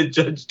dipped at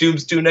Judge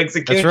Doom's Toon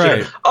Execution.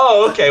 That's right.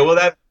 Oh, okay. Well,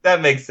 that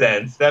makes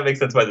sense. That makes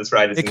sense why this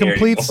ride is. It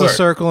completes the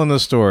circle in the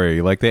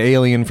story, like the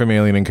alien from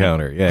Alien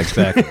Encounter. Yeah,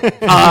 exactly.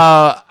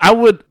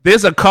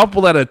 There's a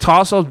couple that are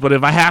toss-ups, but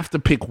if I have to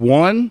pick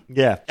one,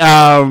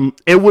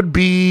 it would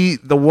be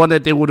the one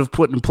that they would have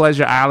put in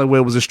Pleasure Island,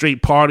 where it was a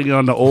straight party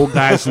on the old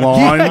guy's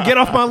lawn. Get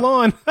off my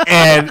lawn!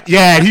 And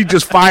he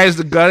just fires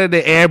the gun in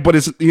the air, but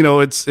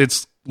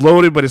it's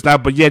loaded, but it's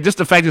not. But yeah, just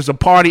the fact there's a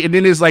party, and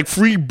then there's like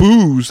free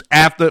booze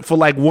for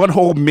like 1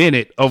 whole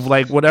minute of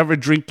like whatever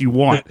drink you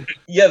want.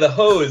 Yeah, the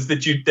hose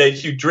that you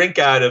drink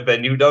out of,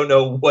 and you don't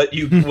know what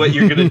you're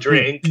gonna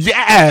drink.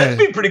 Yeah, that'd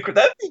be pretty.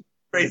 That'd be a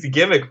crazy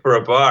gimmick for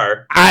a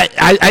bar.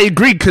 I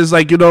agree, because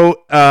like that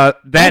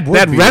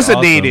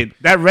resonated. Awesome.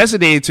 That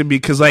resonated to me,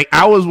 because like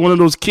I was one of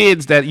those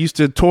kids that used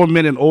to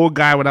torment an old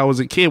guy when I was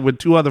a kid with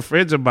 2 other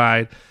friends of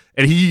mine,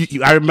 and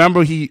I remember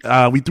we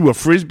threw a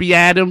frisbee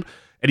at him.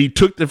 And he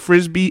took the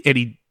frisbee and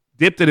he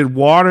dipped it in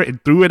water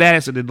and threw it at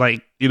us, and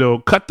then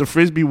cut the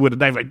frisbee with a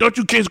knife. Like, don't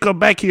you kids come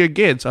back here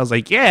again? So I was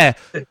like, yeah.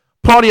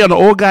 Party on the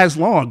old guy's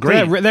lawn.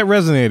 Great. That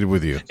resonated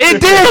with you. It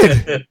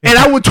did, and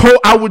I would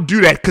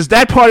do that because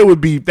that party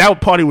would be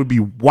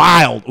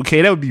wild.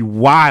 Okay, that would be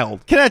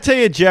wild. Can I tell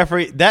you,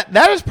 Jeffrey,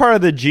 that is part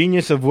of the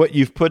genius of what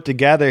you've put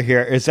together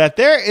here is that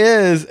there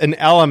is an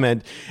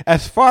element,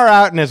 as far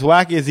out and as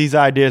wacky as these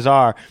ideas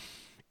are,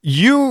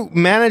 you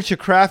manage to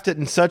craft it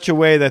in such a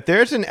way that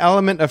there's an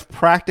element of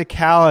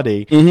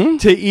practicality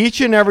to each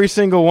and every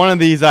single one of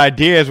these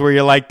ideas where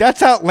you're like,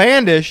 that's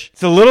outlandish.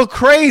 It's a little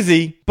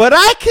crazy, but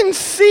I can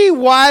see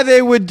why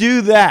they would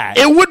do that.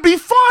 It would be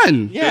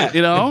fun. Yeah.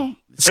 You know?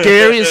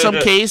 Scary in some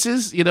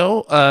cases, you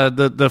know,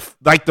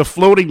 the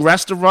floating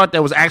restaurant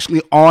that was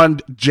actually on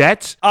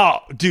jets. Oh,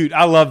 dude,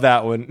 I love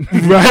that one.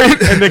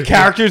 Right? And the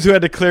characters who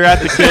had to clear out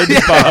the kids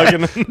by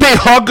hugging them. They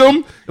hug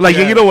them. Like,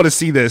 you don't want to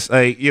see this.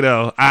 Like, you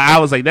know, I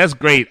was like, that's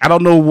great. I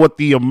don't know what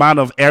the amount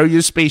of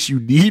area space you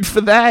need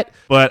for that,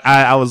 but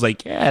I was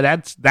like, yeah,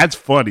 that's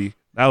funny.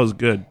 That was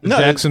good.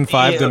 Jackson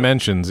 5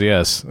 Dimensions,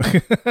 yes.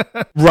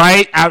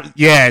 Right?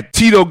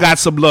 Tito got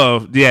some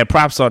love. Yeah,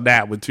 props on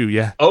that one too,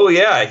 yeah. Oh,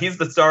 yeah, he's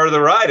the star of the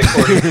ride,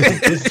 according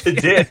to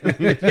Dick.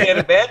 You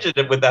can't imagine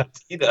it without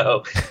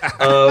Tito.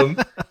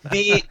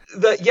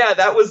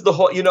 That was the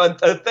whole, you know,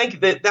 I think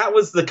that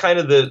was the kind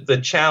of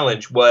the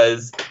challenge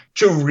was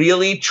to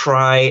really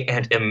try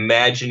and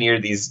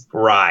imagineer these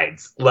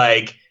rides.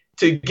 Like,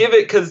 to give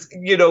it, because,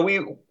 you know,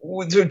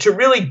 to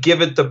really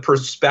give it the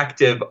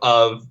perspective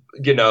of,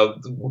 you know,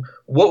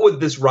 what would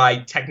this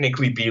ride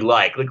technically be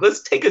like? Like,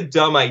 let's take a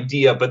dumb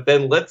idea, but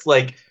then let's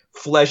like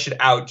flesh it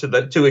out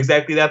to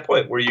exactly that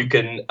point where you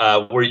can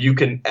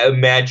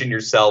imagine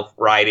yourself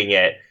riding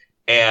it.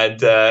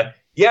 And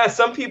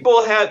some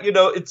people have, you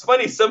know, it's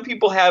funny. Some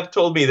people have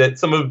told me that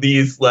some of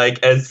these,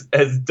 like as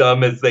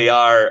dumb as they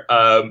are,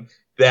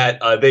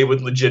 that they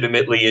would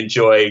legitimately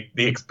enjoy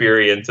the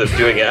experience of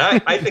doing it.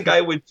 I think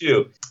I would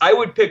too. I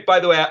would pick, by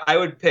the way,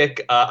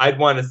 I'd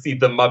want to see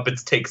the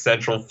Muppets Take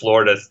Central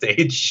Florida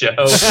stage show.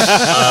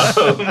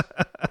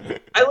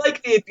 I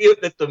like the idea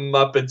that the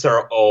Muppets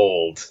are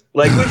old.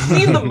 Like, we've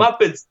seen the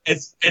Muppets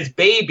as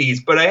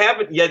babies, but I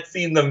haven't yet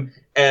seen them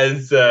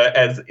as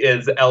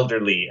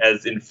elderly,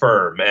 as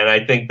infirm. And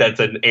I think that's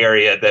an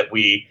area that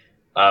we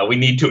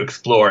need to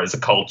explore as a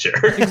culture.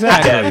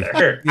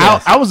 Exactly.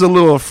 Yes. I was a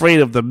little afraid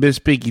of the Miss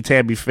Piggy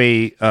Tammy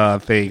Faye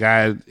thing.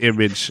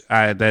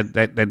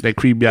 That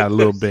creeped me out a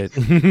little bit,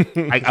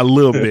 like a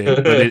little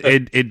bit, but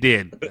it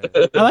did.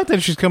 I like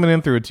that she's coming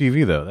in through a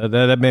TV though.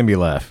 That made me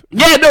laugh.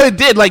 Yeah, no, it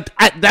did. Like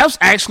that was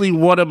actually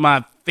one of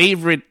my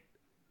favorite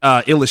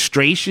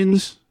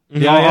illustrations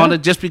on it,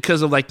 just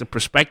because of like the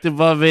perspective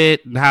of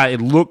it and how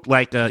it looked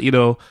like a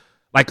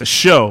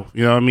show,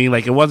 you know what I mean?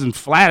 Like, it wasn't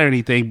flat or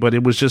anything, but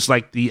it was just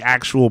like the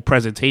actual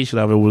presentation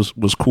of it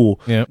was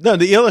cool. Yeah. No,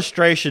 the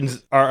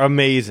illustrations are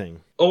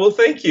amazing. Oh, well,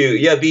 thank you.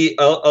 Yeah,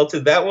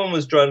 that one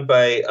was drawn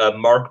by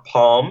Mark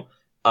Palm,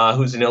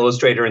 who's an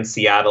illustrator in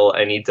Seattle,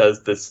 and he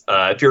does this.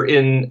 If you're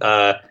in,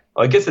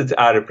 I guess it's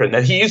out of print.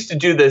 Now, he used to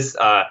do this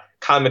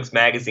comics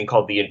magazine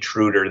called The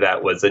Intruder.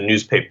 That was a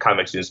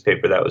comics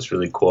newspaper that was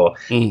really cool.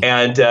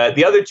 And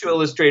the other two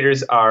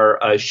illustrators are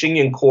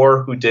Xingyan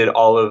Kor, who did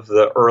all of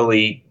the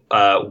early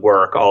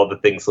work, all the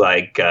things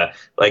like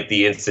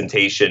the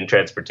Instantation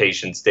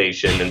transportation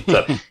station and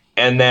stuff,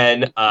 and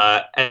then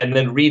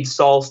Reed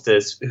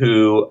Solstice,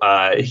 who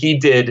he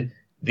did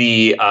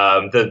the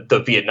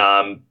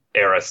Vietnam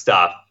era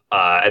stuff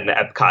and the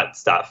Epcot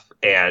stuff,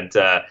 and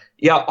all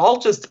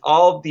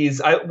of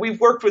these. We've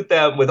worked with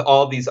them with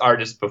all these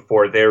artists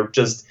before. They're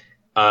just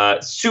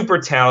super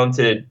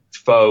talented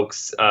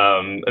folks,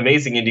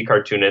 amazing indie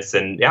cartoonists,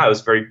 and I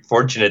was very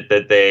fortunate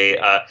that they.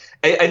 I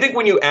think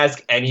when you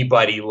ask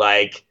anybody,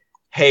 like,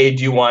 "Hey,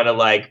 do you want to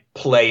like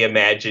play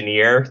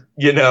Imagineer?"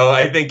 You know,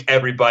 I think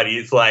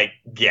everybody's like,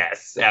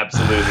 "Yes,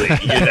 absolutely."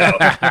 You know,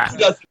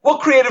 because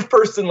what creative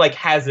person like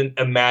hasn't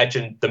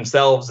imagined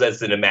themselves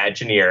as an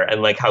Imagineer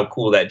and like how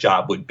cool that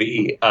job would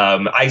be?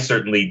 I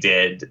certainly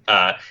did.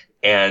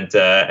 And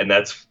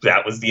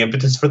that was the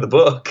impetus for the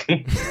book.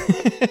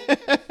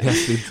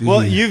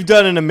 Well, you've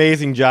done an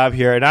amazing job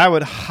here, and I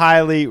would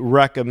highly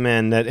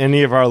recommend that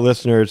any of our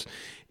listeners,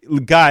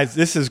 guys,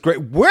 this is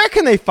great. Where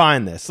can they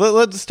find this?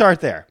 Let's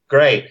start there.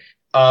 Great.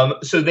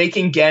 So they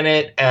can get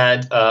it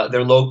at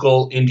their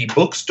local indie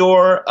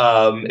bookstore.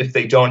 If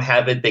they don't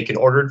have it, they can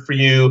order it for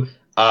you.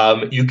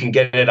 You can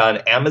get it on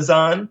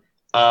Amazon.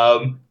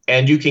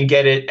 And you can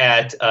get it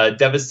at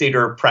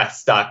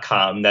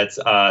devastatorpress.com. That's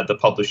the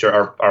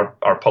publisher,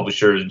 our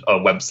publisher's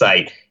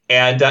website.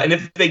 And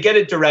if they get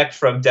it direct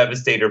from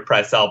Devastator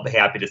Press, I'll be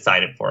happy to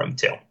sign it for them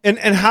too. And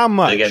how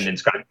much? Again,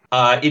 inscribed.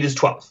 It is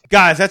 $12.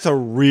 Guys, that's a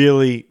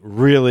really,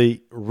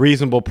 really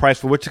reasonable price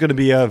for what's going to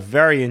be a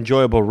very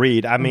enjoyable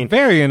read. I mean,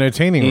 very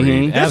entertaining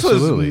read.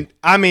 Absolutely.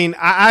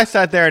 I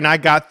sat there and I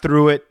got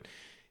through it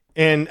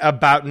in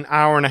about an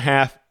hour and a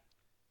half.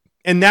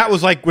 And that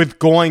was like with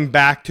going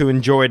back to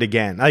enjoy it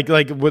again,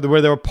 like where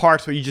there were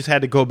parts where you just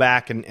had to go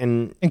back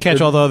and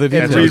catch all the other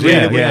details.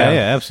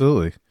 Yeah,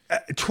 absolutely.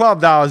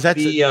 $12.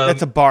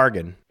 That's a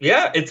bargain.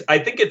 Yeah, I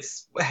think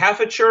it's half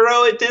a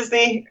churro at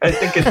Disney. I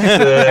think it's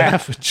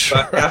Half a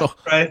churro.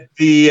 right.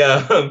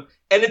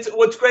 And it's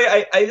what's great.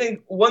 I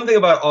think one thing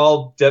about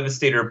all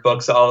Devastator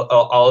books, all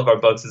of our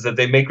books, is that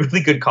they make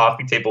really good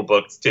coffee table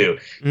books too.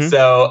 Mm-hmm.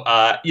 So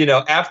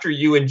after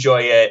you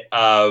enjoy it,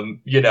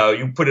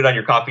 you put it on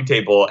your coffee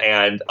table,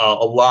 and a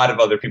lot of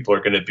other people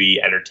are going to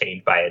be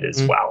entertained by it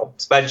as well.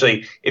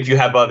 Especially if you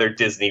have other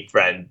Disney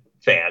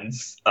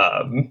fans.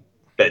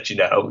 That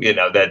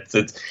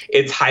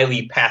it's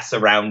highly pass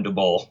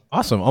aroundable.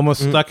 Awesome.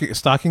 Almost stocking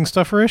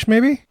stufferish,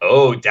 maybe?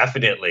 Oh,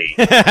 definitely.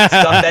 Stuff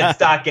that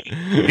stocking.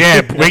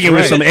 Yeah, bring it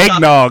with some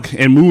eggnog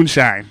and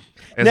moonshine.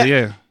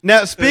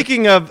 Now,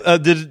 speaking of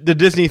the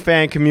Disney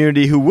fan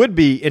community who would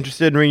be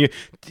interested in reading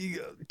you,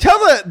 tell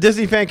the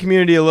Disney fan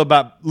community a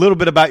little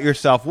bit about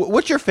yourself.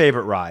 What's your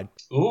favorite ride?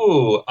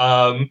 Ooh,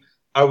 are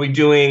we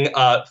doing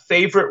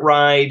favorite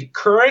ride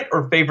current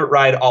or favorite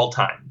ride all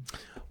time?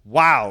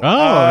 Wow.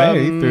 Oh,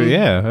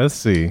 let's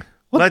see.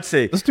 Let's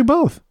see. Let's do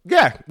both.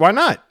 Yeah, why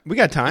not? We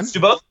got time. Let's do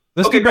both.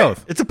 Let's do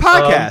both. It's a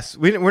podcast.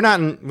 We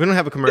don't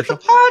have a commercial.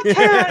 It's a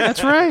podcast.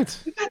 That's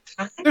right.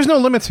 There's no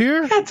limits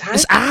here.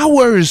 It's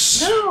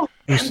ours. No,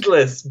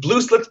 endless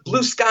blue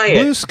sky.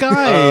 Blue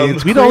sky.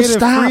 We don't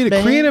stop,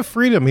 man. Creative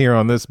freedom here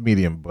on this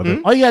medium, brother.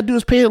 All you gotta do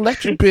is pay an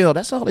electric bill.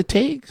 That's all it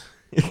takes.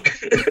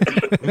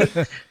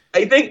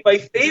 I think my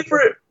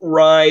favorite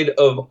ride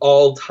of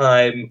all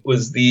time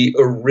was the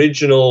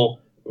original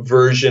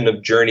version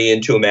of Journey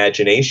into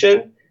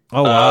Imagination.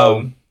 Oh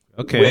wow!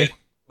 Okay,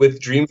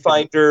 with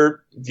Dreamfinder,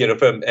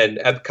 from and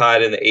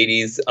Epcot in the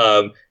 80s.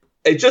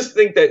 I just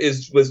think that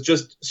was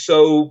just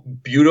so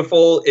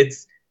beautiful.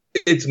 It's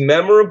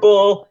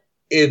memorable.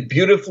 It's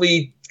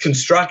beautifully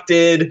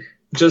constructed.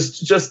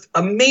 Just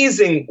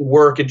amazing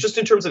work. And just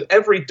in terms of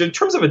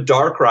a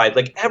dark ride,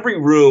 like every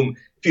room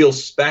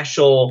feels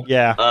special.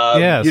 Yeah.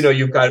 Yes.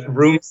 You've got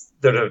rooms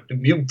that are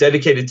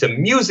dedicated to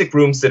music,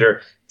 rooms that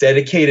are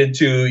dedicated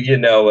to,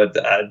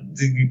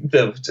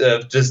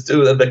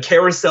 the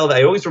carousel.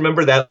 I always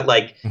remember that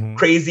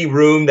crazy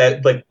room,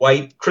 that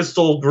white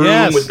crystal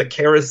room with the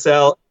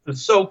carousel.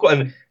 It's so cool.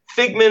 And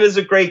Figment is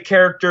a great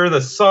character.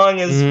 The song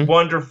is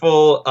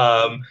wonderful.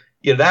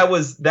 That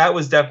was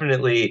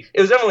definitely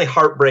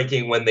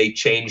heartbreaking when they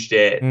changed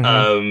it.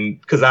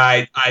 Because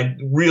I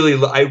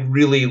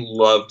really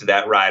loved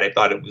that ride. I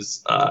thought it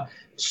was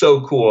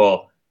so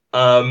cool.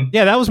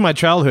 That was my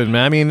childhood,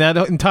 man. I mean, that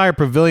entire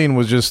pavilion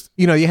was just,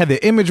 you had the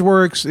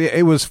ImageWorks.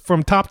 It was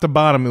from top to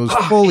bottom. It was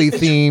fully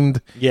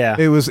themed. Yeah.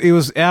 That was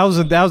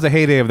the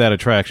heyday of that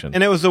attraction.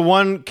 And it was the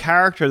one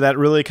character that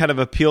really kind of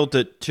appealed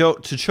to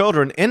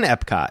children in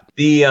Epcot.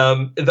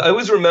 I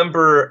always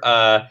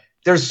remember,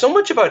 there's so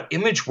much about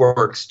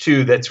ImageWorks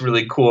too that's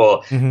really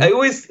cool. I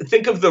always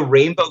think of the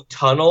Rainbow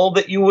Tunnel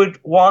that you would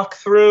walk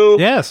through.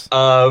 Yes.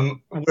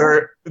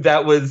 Where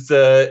that was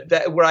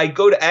where I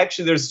go to.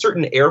 Actually, there's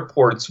certain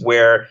airports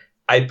where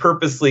I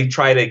purposely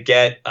try to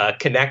get a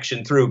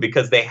connection through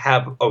because they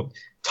have a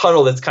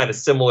tunnel that's kind of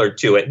similar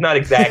to it. Not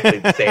exactly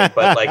the same,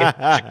 but like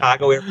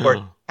Chicago Airport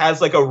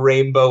has like a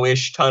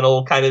rainbow-ish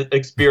tunnel kind of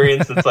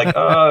experience. It's like,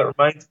 it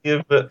reminds me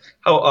of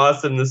how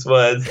awesome this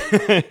was.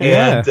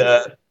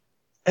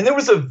 And there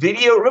was a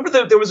video. Remember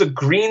there was a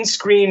green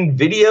screen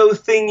video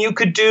thing you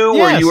could do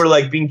where you were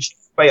like being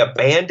chased by a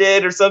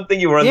bandit or something.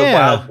 You were on the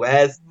Wild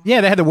West.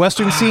 Yeah, they had the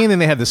Western scene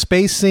and they had the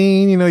space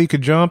scene. You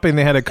could jump, and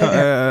they had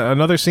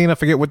another scene. I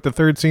forget what the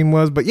third scene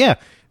was, but they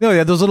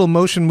had those little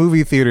motion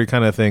movie theater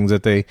kind of things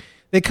that they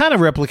kind of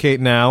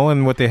replicate now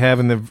and what they have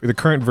in the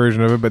current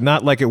version of it, but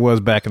not like it was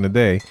back in the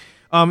day.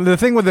 The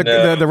thing with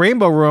the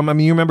Rainbow Room, I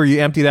mean, you remember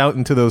you emptied out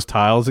into those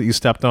tiles that you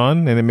stepped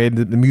on, and it made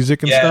the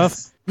music and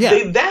stuff.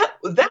 Yeah,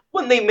 that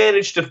one they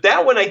managed to.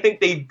 That one I think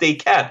they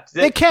kept.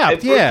 They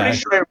kept. I'm pretty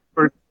sure I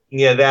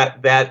remember,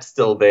 that's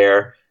still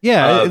there.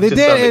 Yeah, they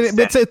did.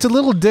 It's a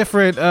little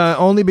different,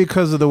 only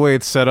because of the way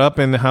it's set up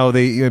and how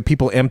they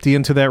people empty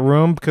into that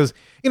room. Because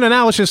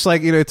now it's just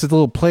like it's a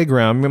little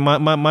playground. I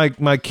mean,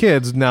 my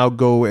kids now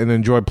go and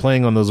enjoy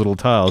playing on those little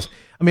tiles.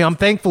 I mean, I'm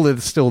thankful that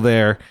it's still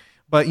there.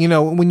 But,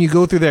 when you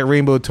go through that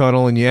rainbow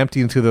tunnel and you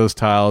empty into those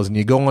tiles and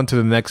you go on to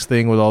the next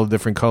thing with all the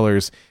different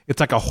colors,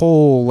 it's like a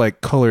whole,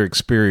 color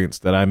experience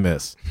that I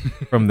miss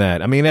from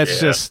that. I mean,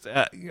 that's just,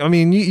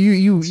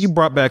 you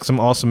brought back some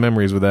awesome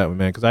memories with that one,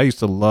 man, because I used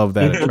to love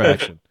that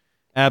attraction.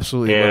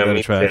 Absolutely love that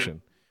attraction.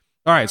 Too.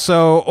 All right,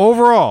 so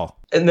overall.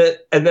 And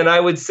then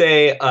I would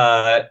say,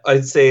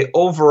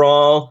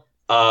 overall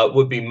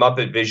would be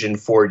Muppet Vision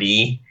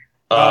 4D.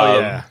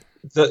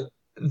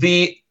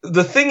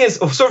 The thing is,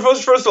 so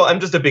first of all, I'm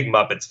just a big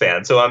Muppets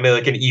fan, so I'm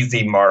like an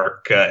easy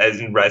mark,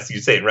 as in you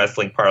say in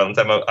wrestling parlance.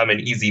 I'm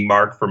an easy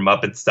mark for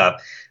Muppet stuff.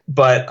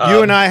 But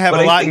you and I have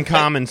a lot in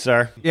common,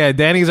 sir. Yeah,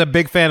 Danny's a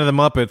big fan of the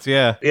Muppets.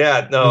 Yeah.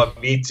 Yeah, no,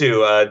 me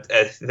too.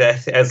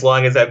 As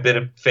long as I've been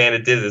a fan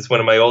of Disney, it's one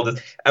of my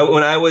oldest.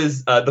 When I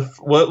was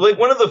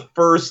one of the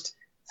first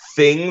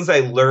things I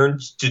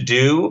learned to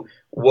do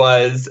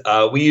was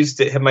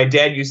my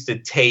dad used to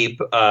tape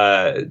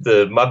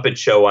the Muppet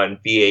Show on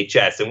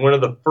VHS, and one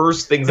of the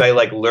first things I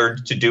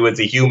learned to do as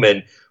a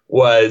human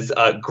was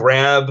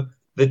grab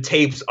the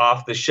tapes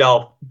off the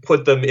shelf,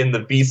 put them in the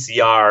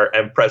VCR,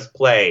 and press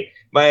play.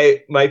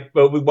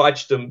 We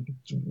watched them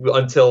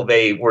until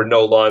they were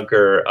no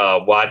longer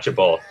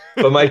watchable.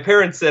 But my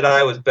parents said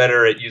I was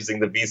better at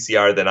using the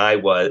VCR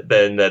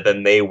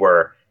than they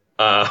were,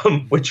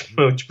 which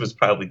was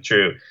probably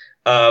true.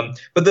 But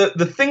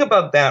the thing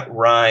about that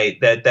ride,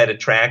 that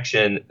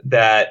attraction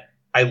that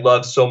I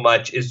love so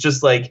much is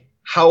just like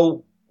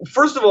how,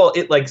 first of all,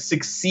 it like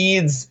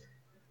succeeds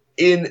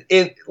in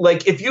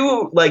like, if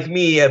you like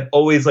me have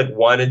always like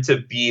wanted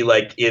to be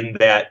like in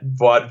that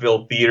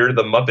vaudeville theater,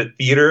 the Muppet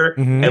Theater,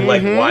 and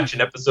like watch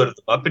an episode of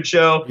the Muppet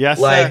Show,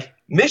 like sir.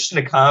 Mission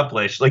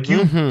accomplished. Like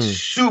you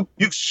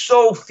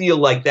so feel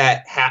like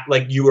that,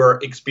 like you are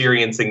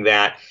experiencing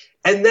that,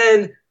 and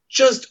then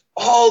just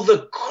all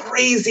the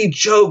crazy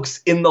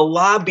jokes in the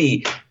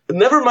lobby.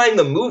 Never mind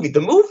the movie. The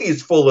movie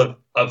is full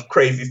of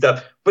crazy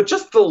stuff, but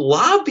just the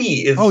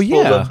lobby is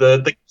full of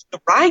the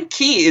line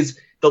key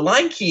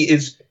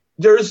is.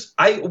 There's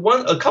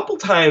a couple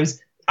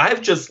times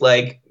I've just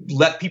like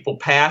let people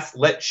pass,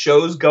 let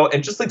shows go,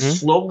 and just like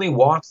slowly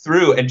walk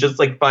through and just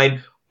like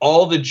find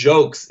all the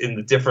jokes in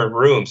the different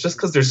rooms, just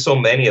because there's so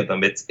many of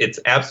them. It's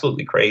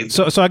absolutely crazy.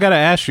 So I got to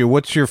ask you,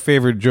 what's your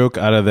favorite joke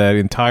out of that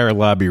entire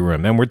lobby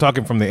run? And we're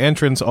talking from the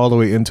entrance all the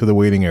way into the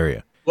waiting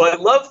area. Well,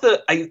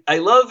 I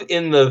love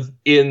in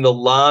the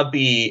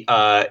lobby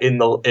in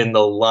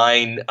the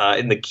line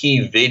in the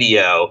key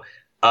video.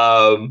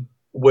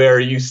 Where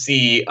you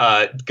see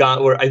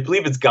where I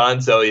believe it's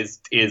Gonzo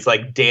is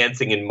like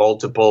dancing in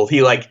multiple.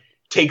 He like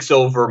takes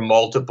over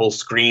multiple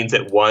screens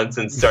at once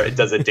and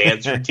does a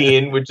dance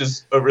routine, which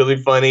is really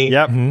funny.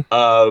 Yep.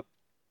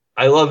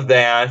 I love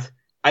that.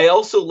 I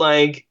also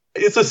like,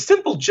 it's a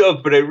simple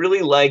joke, but I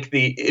really like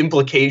the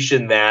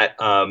implication that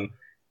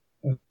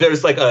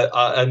there's like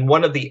on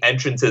one of the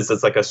entrances,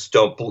 it's like a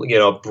stone,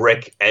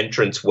 brick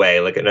entranceway,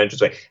 like an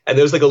entranceway, and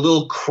there's like a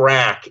little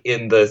crack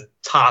in the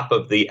top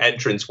of the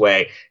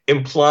entranceway,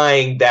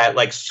 implying that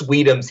like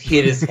Sweetums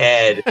hit his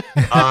head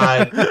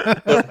on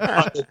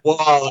the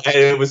wall, and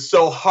it was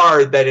so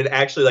hard that it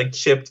actually like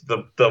chipped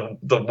the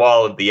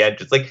wall of the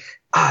entrance. Like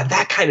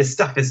that kind of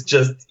stuff is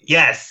just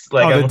yes.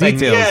 Like I'm like,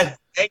 yes,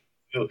 thank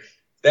you.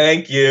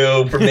 Thank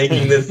you for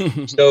making this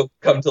show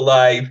come to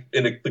life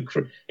in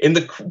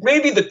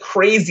maybe the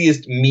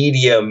craziest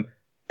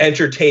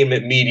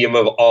entertainment medium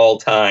of all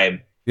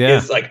time. Yeah.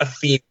 Is like a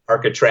theme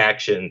park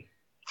attraction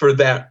for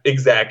that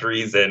exact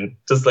reason.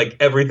 Just like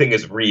everything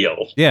is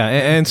real. Yeah,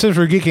 and since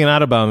we're geeking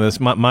out about this,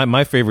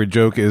 my favorite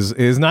joke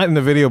is not in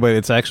the video, but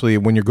it's actually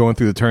when you're going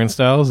through the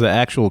turnstiles, the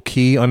actual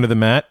key under the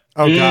mat.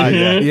 Oh God,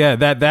 yeah.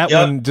 That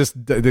one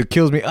just that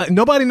kills me.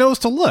 Nobody knows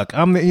to look. So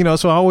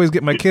I always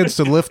get my kids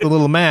to lift the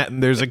little mat,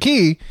 and there's a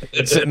key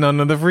sitting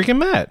under the freaking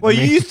mat. Well,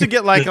 you used to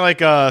get like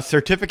a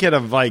certificate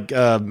of like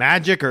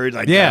magic or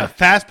like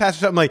fast pass or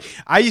something. Like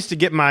I used to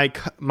get my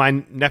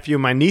nephew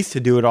and my niece to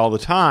do it all the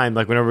time.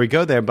 Like whenever we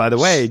go there. By the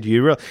way, do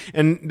you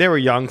and they were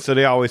young, so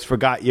they always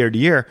forgot year to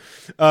year.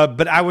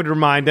 But I would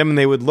remind them, and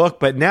they would look.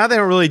 But now they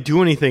don't really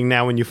do anything.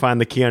 Now when you find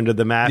the key under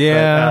the mat,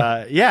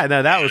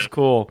 no, that was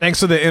cool.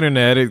 Thanks to the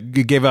internet, it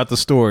gave out the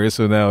stories,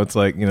 so now it's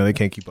like they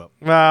can't keep up.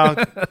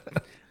 Well,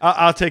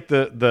 I'll take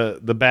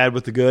the bad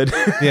with the good.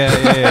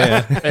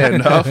 Yeah. Fair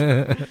enough.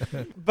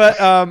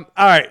 But all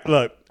right,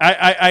 look,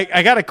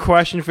 I got a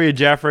question for you,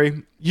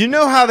 Jeffrey. You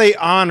know how they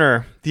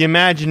honor the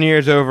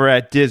Imagineers over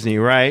at Disney,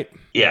 right?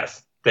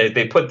 Yes,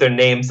 they put their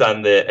names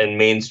in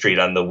Main Street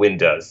on the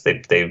windows.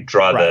 They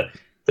draw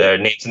the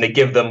names, and they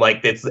give them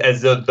like it's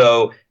as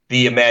though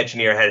the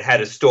Imagineer had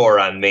a store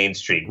on Main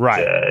Street.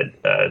 Right.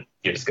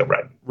 Years ago,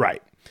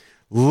 Right.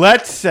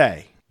 Let's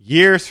say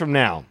years from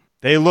now,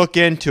 they look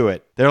into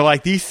it. They're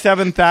like, these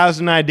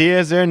 7,000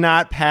 ideas, they're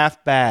not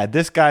half bad.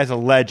 This guy's a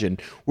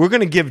legend. We're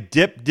going to give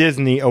Dip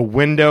Disney a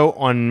window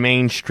on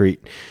Main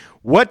Street.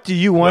 What do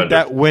you want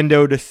that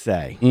window to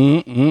say?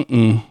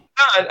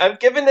 I'm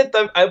giving it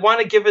I want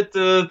to give it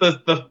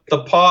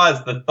the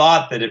pause, the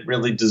thought that it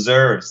really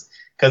deserves,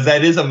 because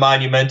that is a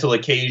monumental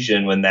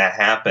occasion when that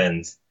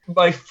happens.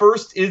 My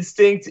first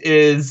instinct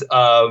is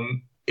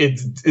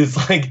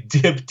it's like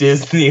Dip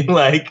Disney,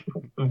 like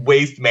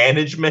waste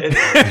management,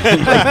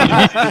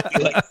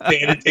 like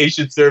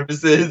sanitation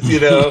services,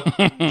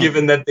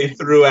 given that they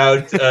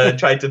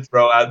tried to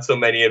throw out so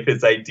many of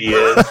his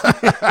ideas.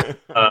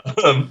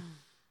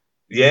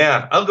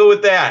 Yeah, I'll go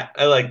with that.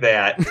 I like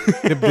that.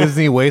 Dip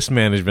Disney waste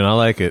management. I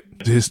like it.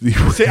 Disney.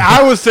 See,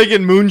 I was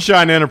thinking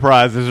Moonshine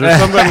Enterprises or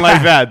something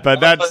like that, but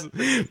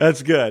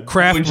that's good.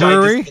 Craft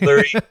Moonshine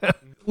brewery.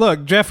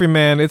 Look, Jeffrey,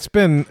 man, it's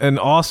been an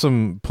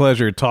awesome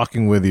pleasure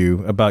talking with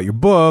you about your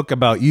book,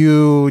 about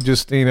you,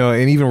 just,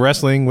 and even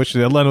wrestling, which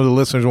a lot of the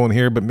listeners won't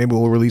hear, but maybe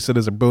we'll release it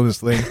as a bonus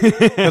thing.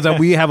 Because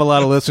we have a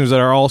lot of listeners that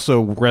are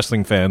also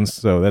wrestling fans,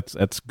 so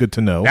that's good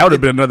to know. That would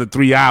have been another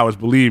 3 hours,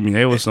 believe me.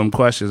 There were some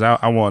questions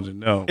I wanted to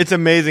know. It's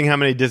amazing how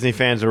many Disney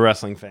fans are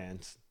wrestling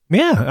fans.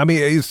 Yeah, I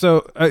mean,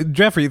 so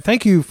Jeffrey,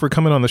 thank you for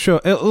coming on the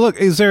show. Look,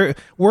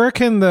 where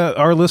can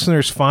our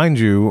listeners find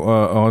you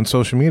on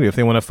social media if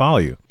they want to follow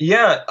you?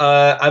 Yeah,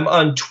 I'm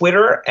on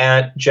Twitter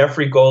at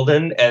Jeffrey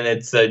Golden, and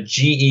it's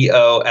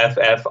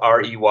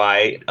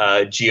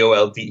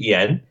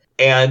GeoffreyGolden.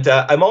 And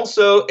I'm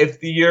also,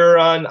 if you're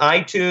on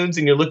iTunes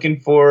and you're looking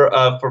for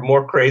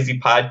more crazy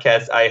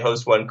podcasts, I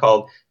host one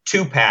called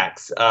Two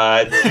Packs,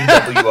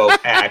 TWO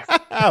Packs.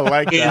 I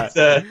like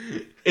that.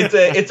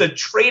 It's a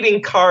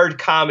trading card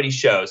comedy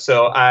show.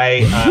 So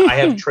I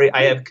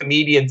have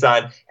comedians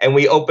on, and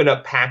we open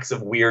up packs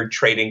of weird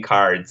trading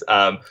cards.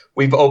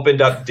 We've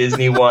opened up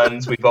Disney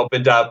ones, we've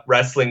opened up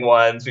wrestling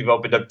ones, we've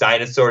opened up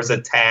Dinosaurs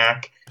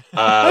Attack,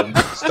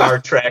 Star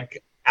Trek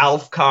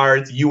Alf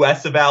cards,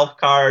 US of Alf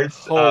cards.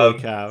 Holy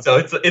cow. So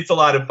it's a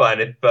lot of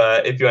fun if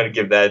you want to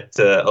give that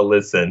a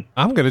listen.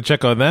 I'm going to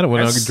check on that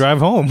when I drive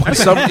home. I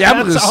was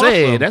going to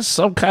say, that's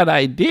some kind of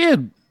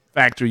idea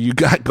factory you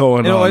got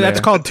going on. That's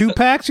there. called 2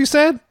 packs, you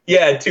said?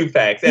 Yeah, 2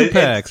 packs.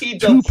 Packs.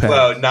 It's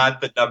TWO,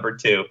 not the number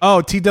 2.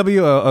 Oh,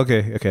 TWO.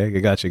 Okay.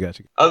 Got you.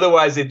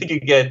 Otherwise, I think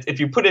if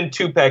you put in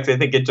 2 packs, I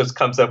think it just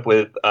comes up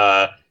with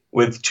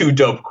 2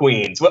 dope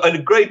queens. Well, a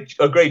great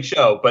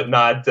show, but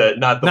not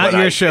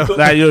your show.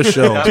 Not your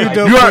show. 2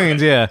 dope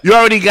queens, yeah. You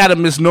already got a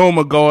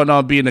misnomer going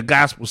on being a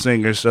gospel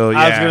singer, so yeah.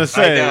 I was going to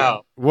say,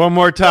 one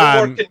more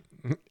time,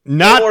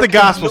 not the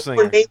gospel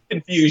singer. Name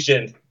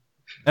confusion.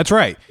 That's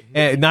right.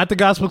 Not the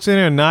gospel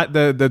singer, not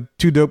the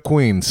 2 dope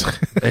queens.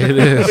 It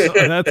is.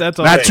 that's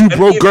all Not right. 2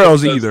 broke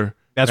girls either.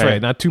 That's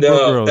right. Not 2 broke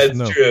girls.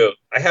 That's true.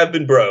 I have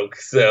been broke,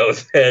 so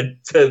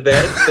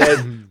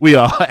that We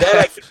are.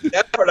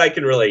 that part I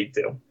can relate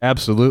to.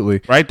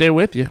 Absolutely. Right there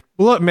with you.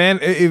 Well, look, man,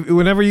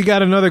 whenever you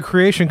got another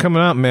creation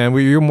coming out, man,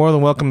 you're more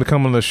than welcome to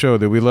come on the show.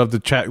 That we love to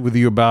chat with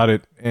you about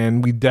it,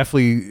 and we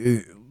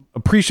definitely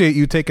appreciate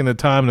you taking the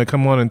time to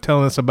come on and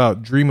telling us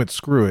about Dream It,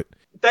 Screw It.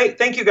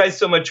 Thank you guys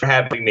so much for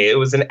having me. It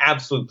was an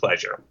absolute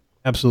pleasure.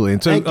 Absolutely.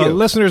 And so,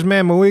 listeners,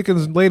 man,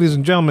 Mohicans, ladies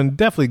and gentlemen,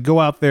 definitely go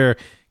out there,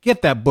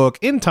 get that book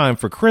in time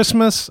for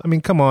Christmas. I mean,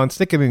 come on,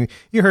 stick it in.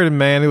 You heard it,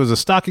 man. It was a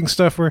stocking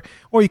stuffer,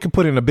 or you could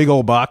put it in a big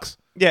old box.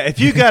 Yeah, if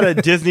you got a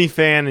Disney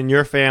fan in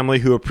your family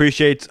who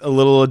appreciates a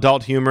little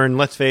adult humor, and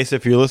let's face it,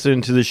 if you're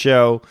listening to the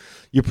show,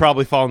 you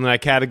probably fall in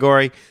that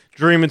category.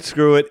 Dream It,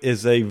 Screw It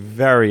is a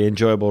very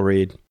enjoyable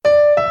read.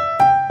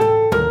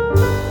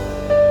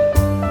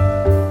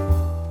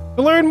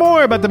 To learn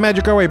more about the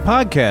Magic Our Way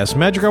podcast,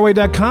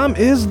 magicourway.com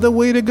is the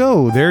way to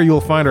go. There you'll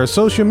find our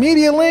social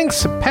media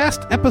links,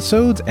 past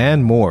episodes,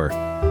 and more.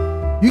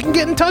 You can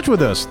get in touch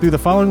with us through the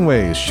following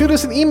ways. Shoot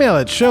us an email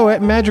at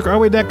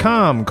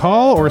show@magicourway.com.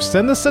 Call or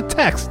send us a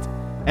text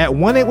at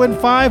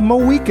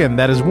 1-815-MO-WEEKEND.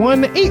 That is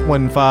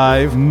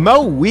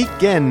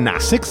 1-815-MO-WEEKEND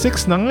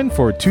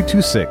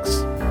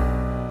 669-4226.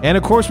 And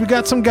of course, we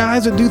got some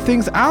guys that do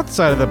things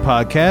outside of the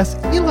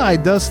podcast. Eli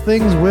does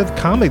things with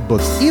comic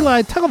books.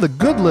 Eli, tell the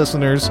good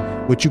listeners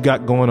what you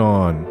got going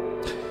on.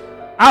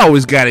 I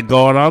always got it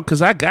going on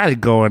because I got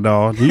it going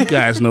on. You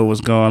guys know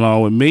what's going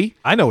on with me.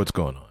 I know what's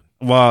going on.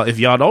 Well, if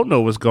y'all don't know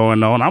what's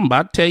going on, I'm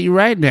about to tell you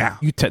right now.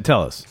 You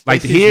tell us.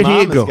 Like, here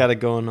Mom go. has got it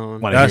going on.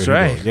 That's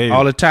right. Yeah,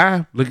 all the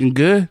time. Looking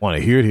good. Want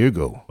to hear it? Here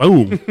go.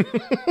 Boom.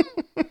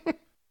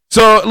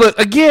 So, look,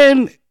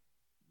 again,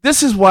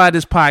 this is why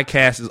this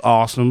podcast is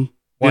awesome.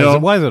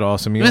 Why is it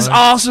awesome? It's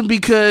awesome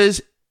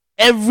because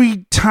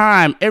every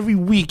time, every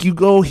week you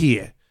go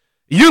here,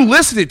 you're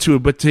listening to it,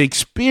 but to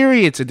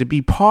experience it, to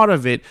be part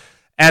of it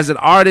as an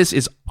artist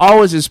is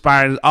always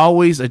inspiring. It's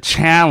always a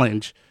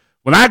challenge.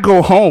 When I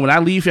go home and I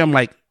leave here, I'm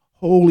like,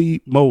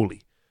 holy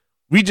moly.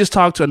 We just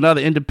talked to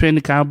another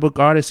independent comic book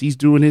artist. He's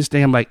doing his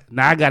thing. I'm like,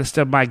 now I got to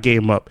step my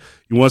game up.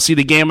 You want to see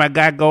the game I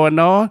got going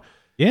on?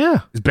 Yeah.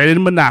 It's better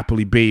than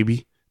Monopoly,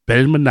 baby.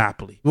 Better than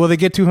Monopoly. Will they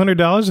get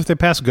 $200 if they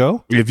pass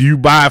go? If you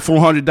buy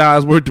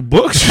 $400 worth of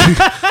books, you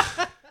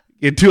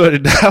get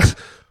 $200.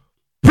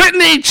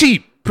 Printing ain't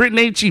cheap.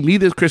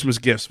 Neither is Christmas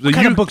gifts. What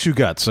kind of books you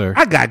got, sir?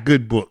 I got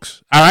good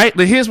books. All right.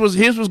 Now here's what's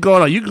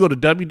going on. You can go to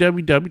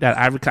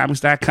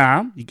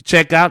www.ivorycomics.com. You can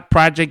check out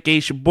Project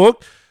Geisha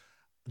book.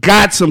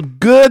 Got some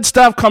good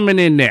stuff coming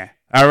in there.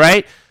 All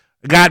right.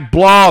 Got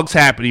blogs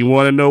happening. You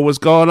want to know what's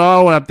going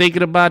on? What I'm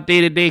thinking about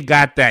day to day,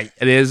 got that.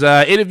 There's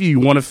an interview.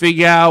 You want to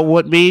figure out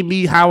what made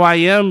me how I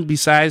am,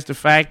 besides the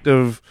fact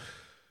of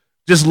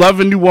just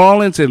loving New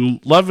Orleans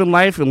and loving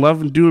life and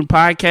loving doing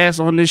podcasts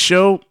on this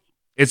show.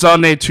 It's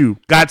on there too.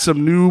 Got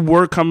some new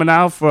work coming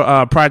out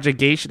for Project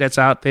Geisha that's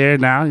out there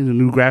now. The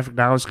new graphic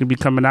novels going to be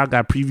coming out.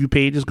 Got preview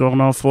pages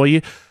going on for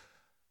you.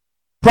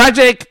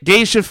 Project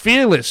Geisha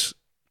Fearless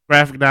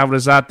graphic novel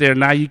is out there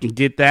now. You can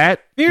get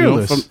that.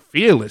 Fearless.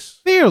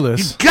 Fearless. You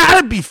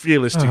gotta be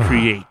fearless to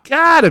create.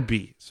 Gotta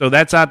be. So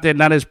that's out there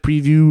now. There's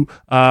preview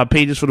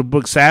pages for the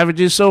book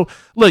Savages. So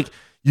look,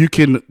 you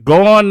can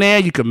go on there.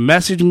 You can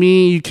message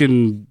me. You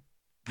can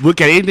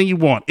look at anything you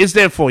want. It's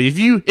there for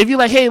you. If you're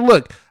like, hey,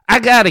 look, I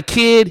got a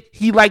kid.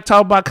 He like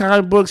talk about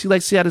comic books. He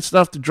likes to see how the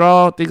stuff to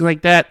draw, things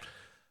like that.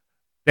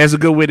 That's a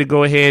good way to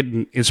go ahead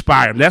and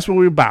inspire him. That's what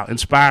we're about,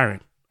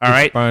 inspiring. All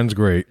right? Inspiring's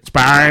great.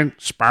 Inspiring.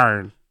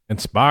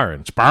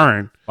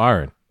 Inspiring. All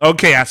Firing.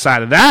 Okay,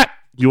 outside of that,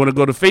 you want to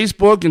go to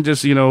Facebook and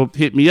just,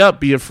 hit me up,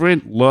 be a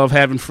friend. Love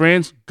having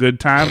friends. Good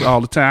times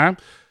all the time.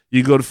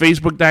 You go to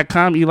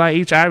facebook.com, Eli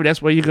H. Ivory.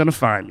 That's where you're going to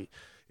find me.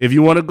 If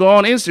you want to go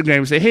on Instagram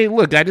and say, hey,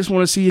 look, I just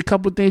want to see a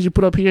couple of things you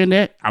put up here and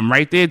there, I'm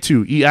right there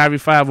too.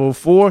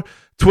 EIvory504.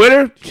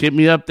 Twitter, hit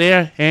me up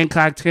there,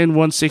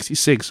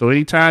 Hancock10166. So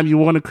anytime you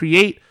want to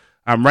create,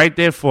 I'm right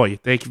there for you.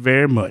 Thank you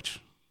very much.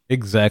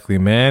 Exactly,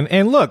 man.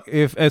 And look,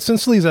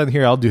 since Lee's out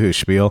here, I'll do his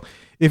spiel.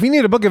 If you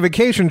need a book of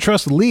vacation,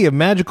 trust Lee of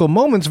Magical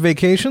Moments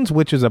Vacations,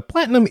 which is a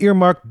platinum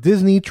earmarked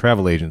Disney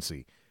travel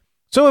agency.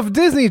 So if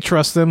Disney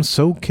trusts them,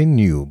 so can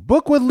you.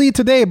 Book with Lee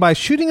today by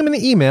shooting him an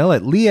email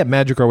at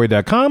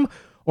lee@magicourway.com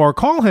or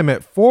call him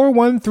at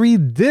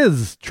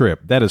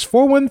 413-DIZ-TRIP. That is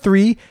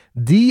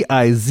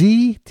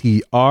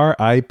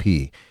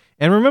 413-DIZ-TRIP.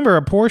 And remember,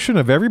 a portion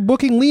of every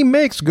booking Lee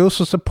makes goes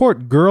to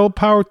support Girl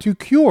Power to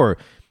Cure,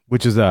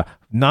 which is a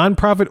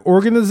nonprofit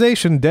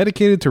organization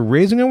dedicated to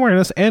raising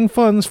awareness and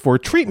funds for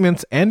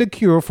treatments and a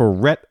cure for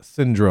Rett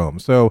syndrome.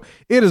 So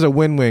it is a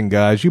win-win,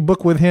 guys. You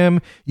book with him,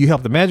 you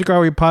help the Magic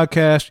Our Way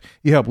podcast,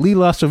 you help Lee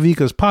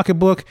Lasovica's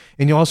pocketbook,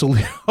 and you also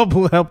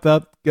help out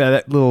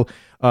that little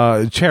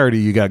charity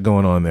you got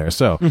going on there.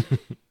 So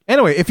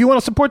anyway, if you want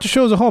to support the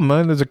show as a whole,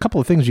 man, there's a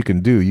couple of things you can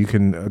do. You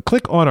can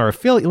click on our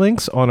affiliate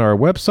links on our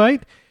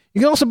website. You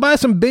can also buy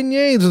some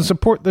beignets and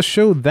support the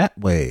show that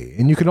way.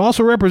 And you can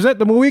also represent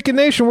the Mohican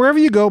Nation wherever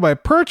you go by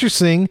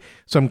purchasing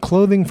some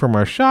clothing from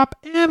our shop.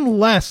 And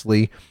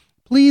lastly,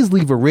 please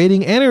leave a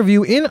rating and a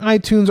review in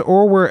iTunes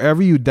or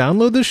wherever you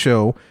download the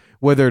show,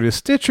 whether it is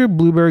Stitcher,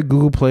 Blueberry,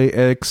 Google Play,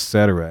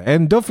 etc.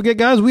 And don't forget,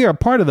 guys, we are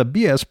part of the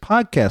BS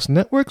Podcast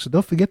Network, so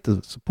don't forget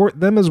to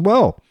support them as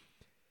well.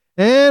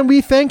 And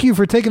we thank you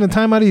for taking the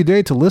time out of your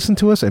day to listen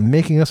to us and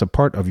making us a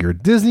part of your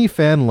Disney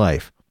fan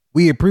life.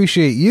 We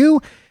appreciate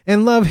you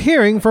and love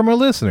hearing from our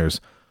listeners.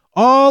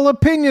 All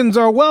opinions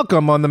are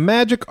welcome on the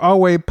Magic Our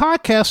Way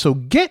podcast, so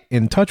get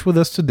in touch with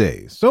us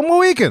today. So,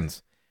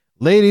 Mohicans,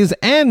 ladies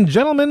and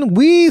gentlemen,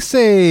 we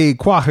say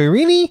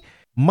Kwaherini.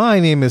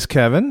 My name is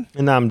Kevin.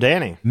 And I'm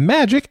Danny.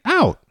 Magic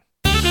out.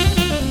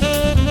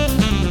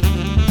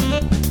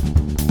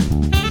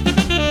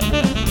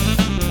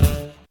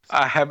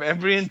 I have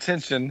every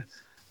intention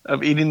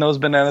of eating those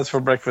bananas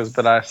for breakfast,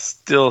 but I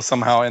still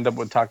somehow end up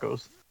with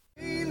tacos.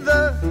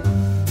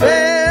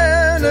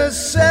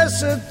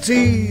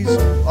 Necessities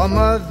or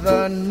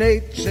Mother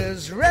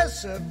Nature's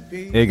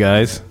recipe. Hey,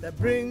 guys.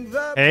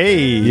 Hey.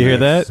 You hear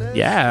that?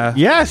 Yeah.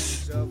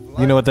 Yes.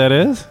 You know what that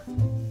is?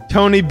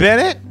 Tony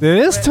Bennett. It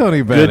is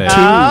Tony Bennett.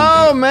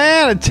 Oh,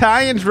 man.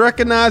 Italians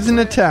recognizing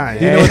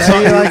Italian. You know what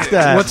song he likes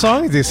that. What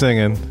song is he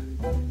singing?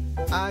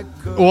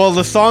 Well,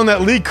 the song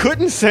that Lee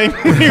couldn't sing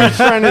when he was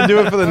trying to do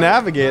it for the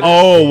Navigator.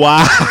 Oh,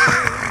 wow.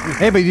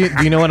 Hey, but do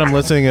you know what I'm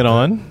listening it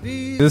on?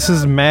 This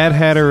is Mad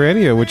Hatter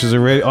Radio, which is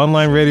a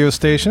online radio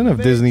station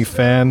of Disney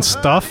fan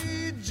stuff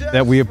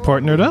that we have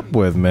partnered up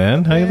with,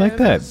 man. How you like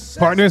that?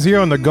 Partners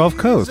here on the Gulf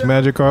Coast,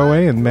 Magic Our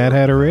Way and Mad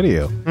Hatter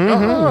Radio.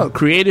 Oh,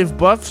 creative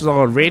buffs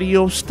on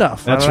radio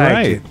stuff. That's I like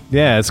right. it.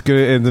 Yeah, it's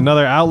good. It's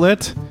another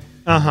outlet.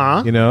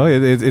 Uh-huh. You know,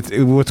 it's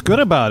what's good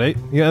about it.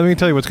 Yeah, let me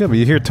tell you what's good. But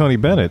you hear Tony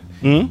Bennett,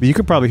 but you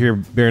could probably hear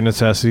Bare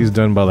Necessities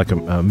done by like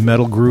a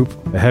metal group,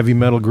 a heavy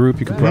metal group.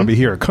 You could probably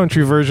hear a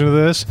country version of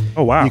this.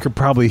 Oh, wow. You could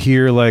probably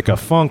hear like a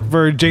funk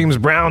version, James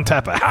Brown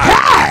type of.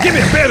 Give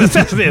me a Bare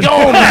Necessities.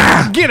 Oh,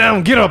 now. Get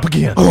up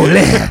again. Oh,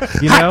 yeah.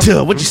 You know? Hot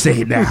tub, what you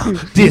say now?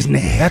 Disney.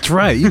 That's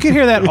right. You can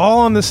hear that all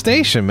on the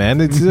station, man.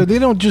 They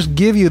don't just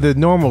give you the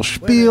normal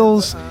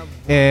spiels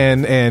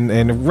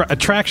and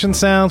attraction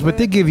sounds, but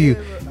they give you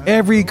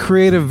every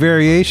creative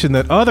variation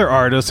that other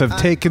artists have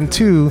taken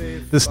to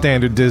the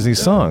standard Disney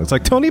songs.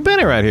 Like Tony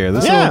Bennett right here.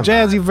 This little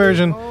jazzy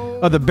version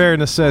of the Bare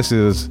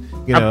Necessities.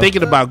 You know. I'm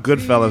thinking about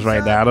Goodfellas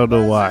right now. I don't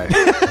know why.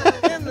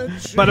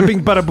 Bada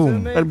bing, bada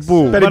boom. Bada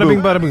boom. Bada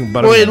bing, bada boom.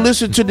 Bada Go ahead boom. and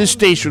listen to this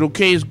station,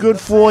 okay? It's good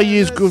for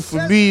you. It's good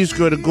for me. It's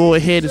going to go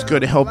ahead. It's going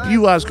to help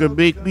you out. It's going to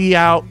make me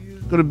out.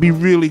 It's going to be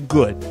really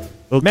good.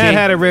 Okay? Mad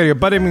Hatter Radio.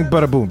 Bada bing,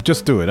 bada boom.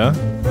 Just do it, huh?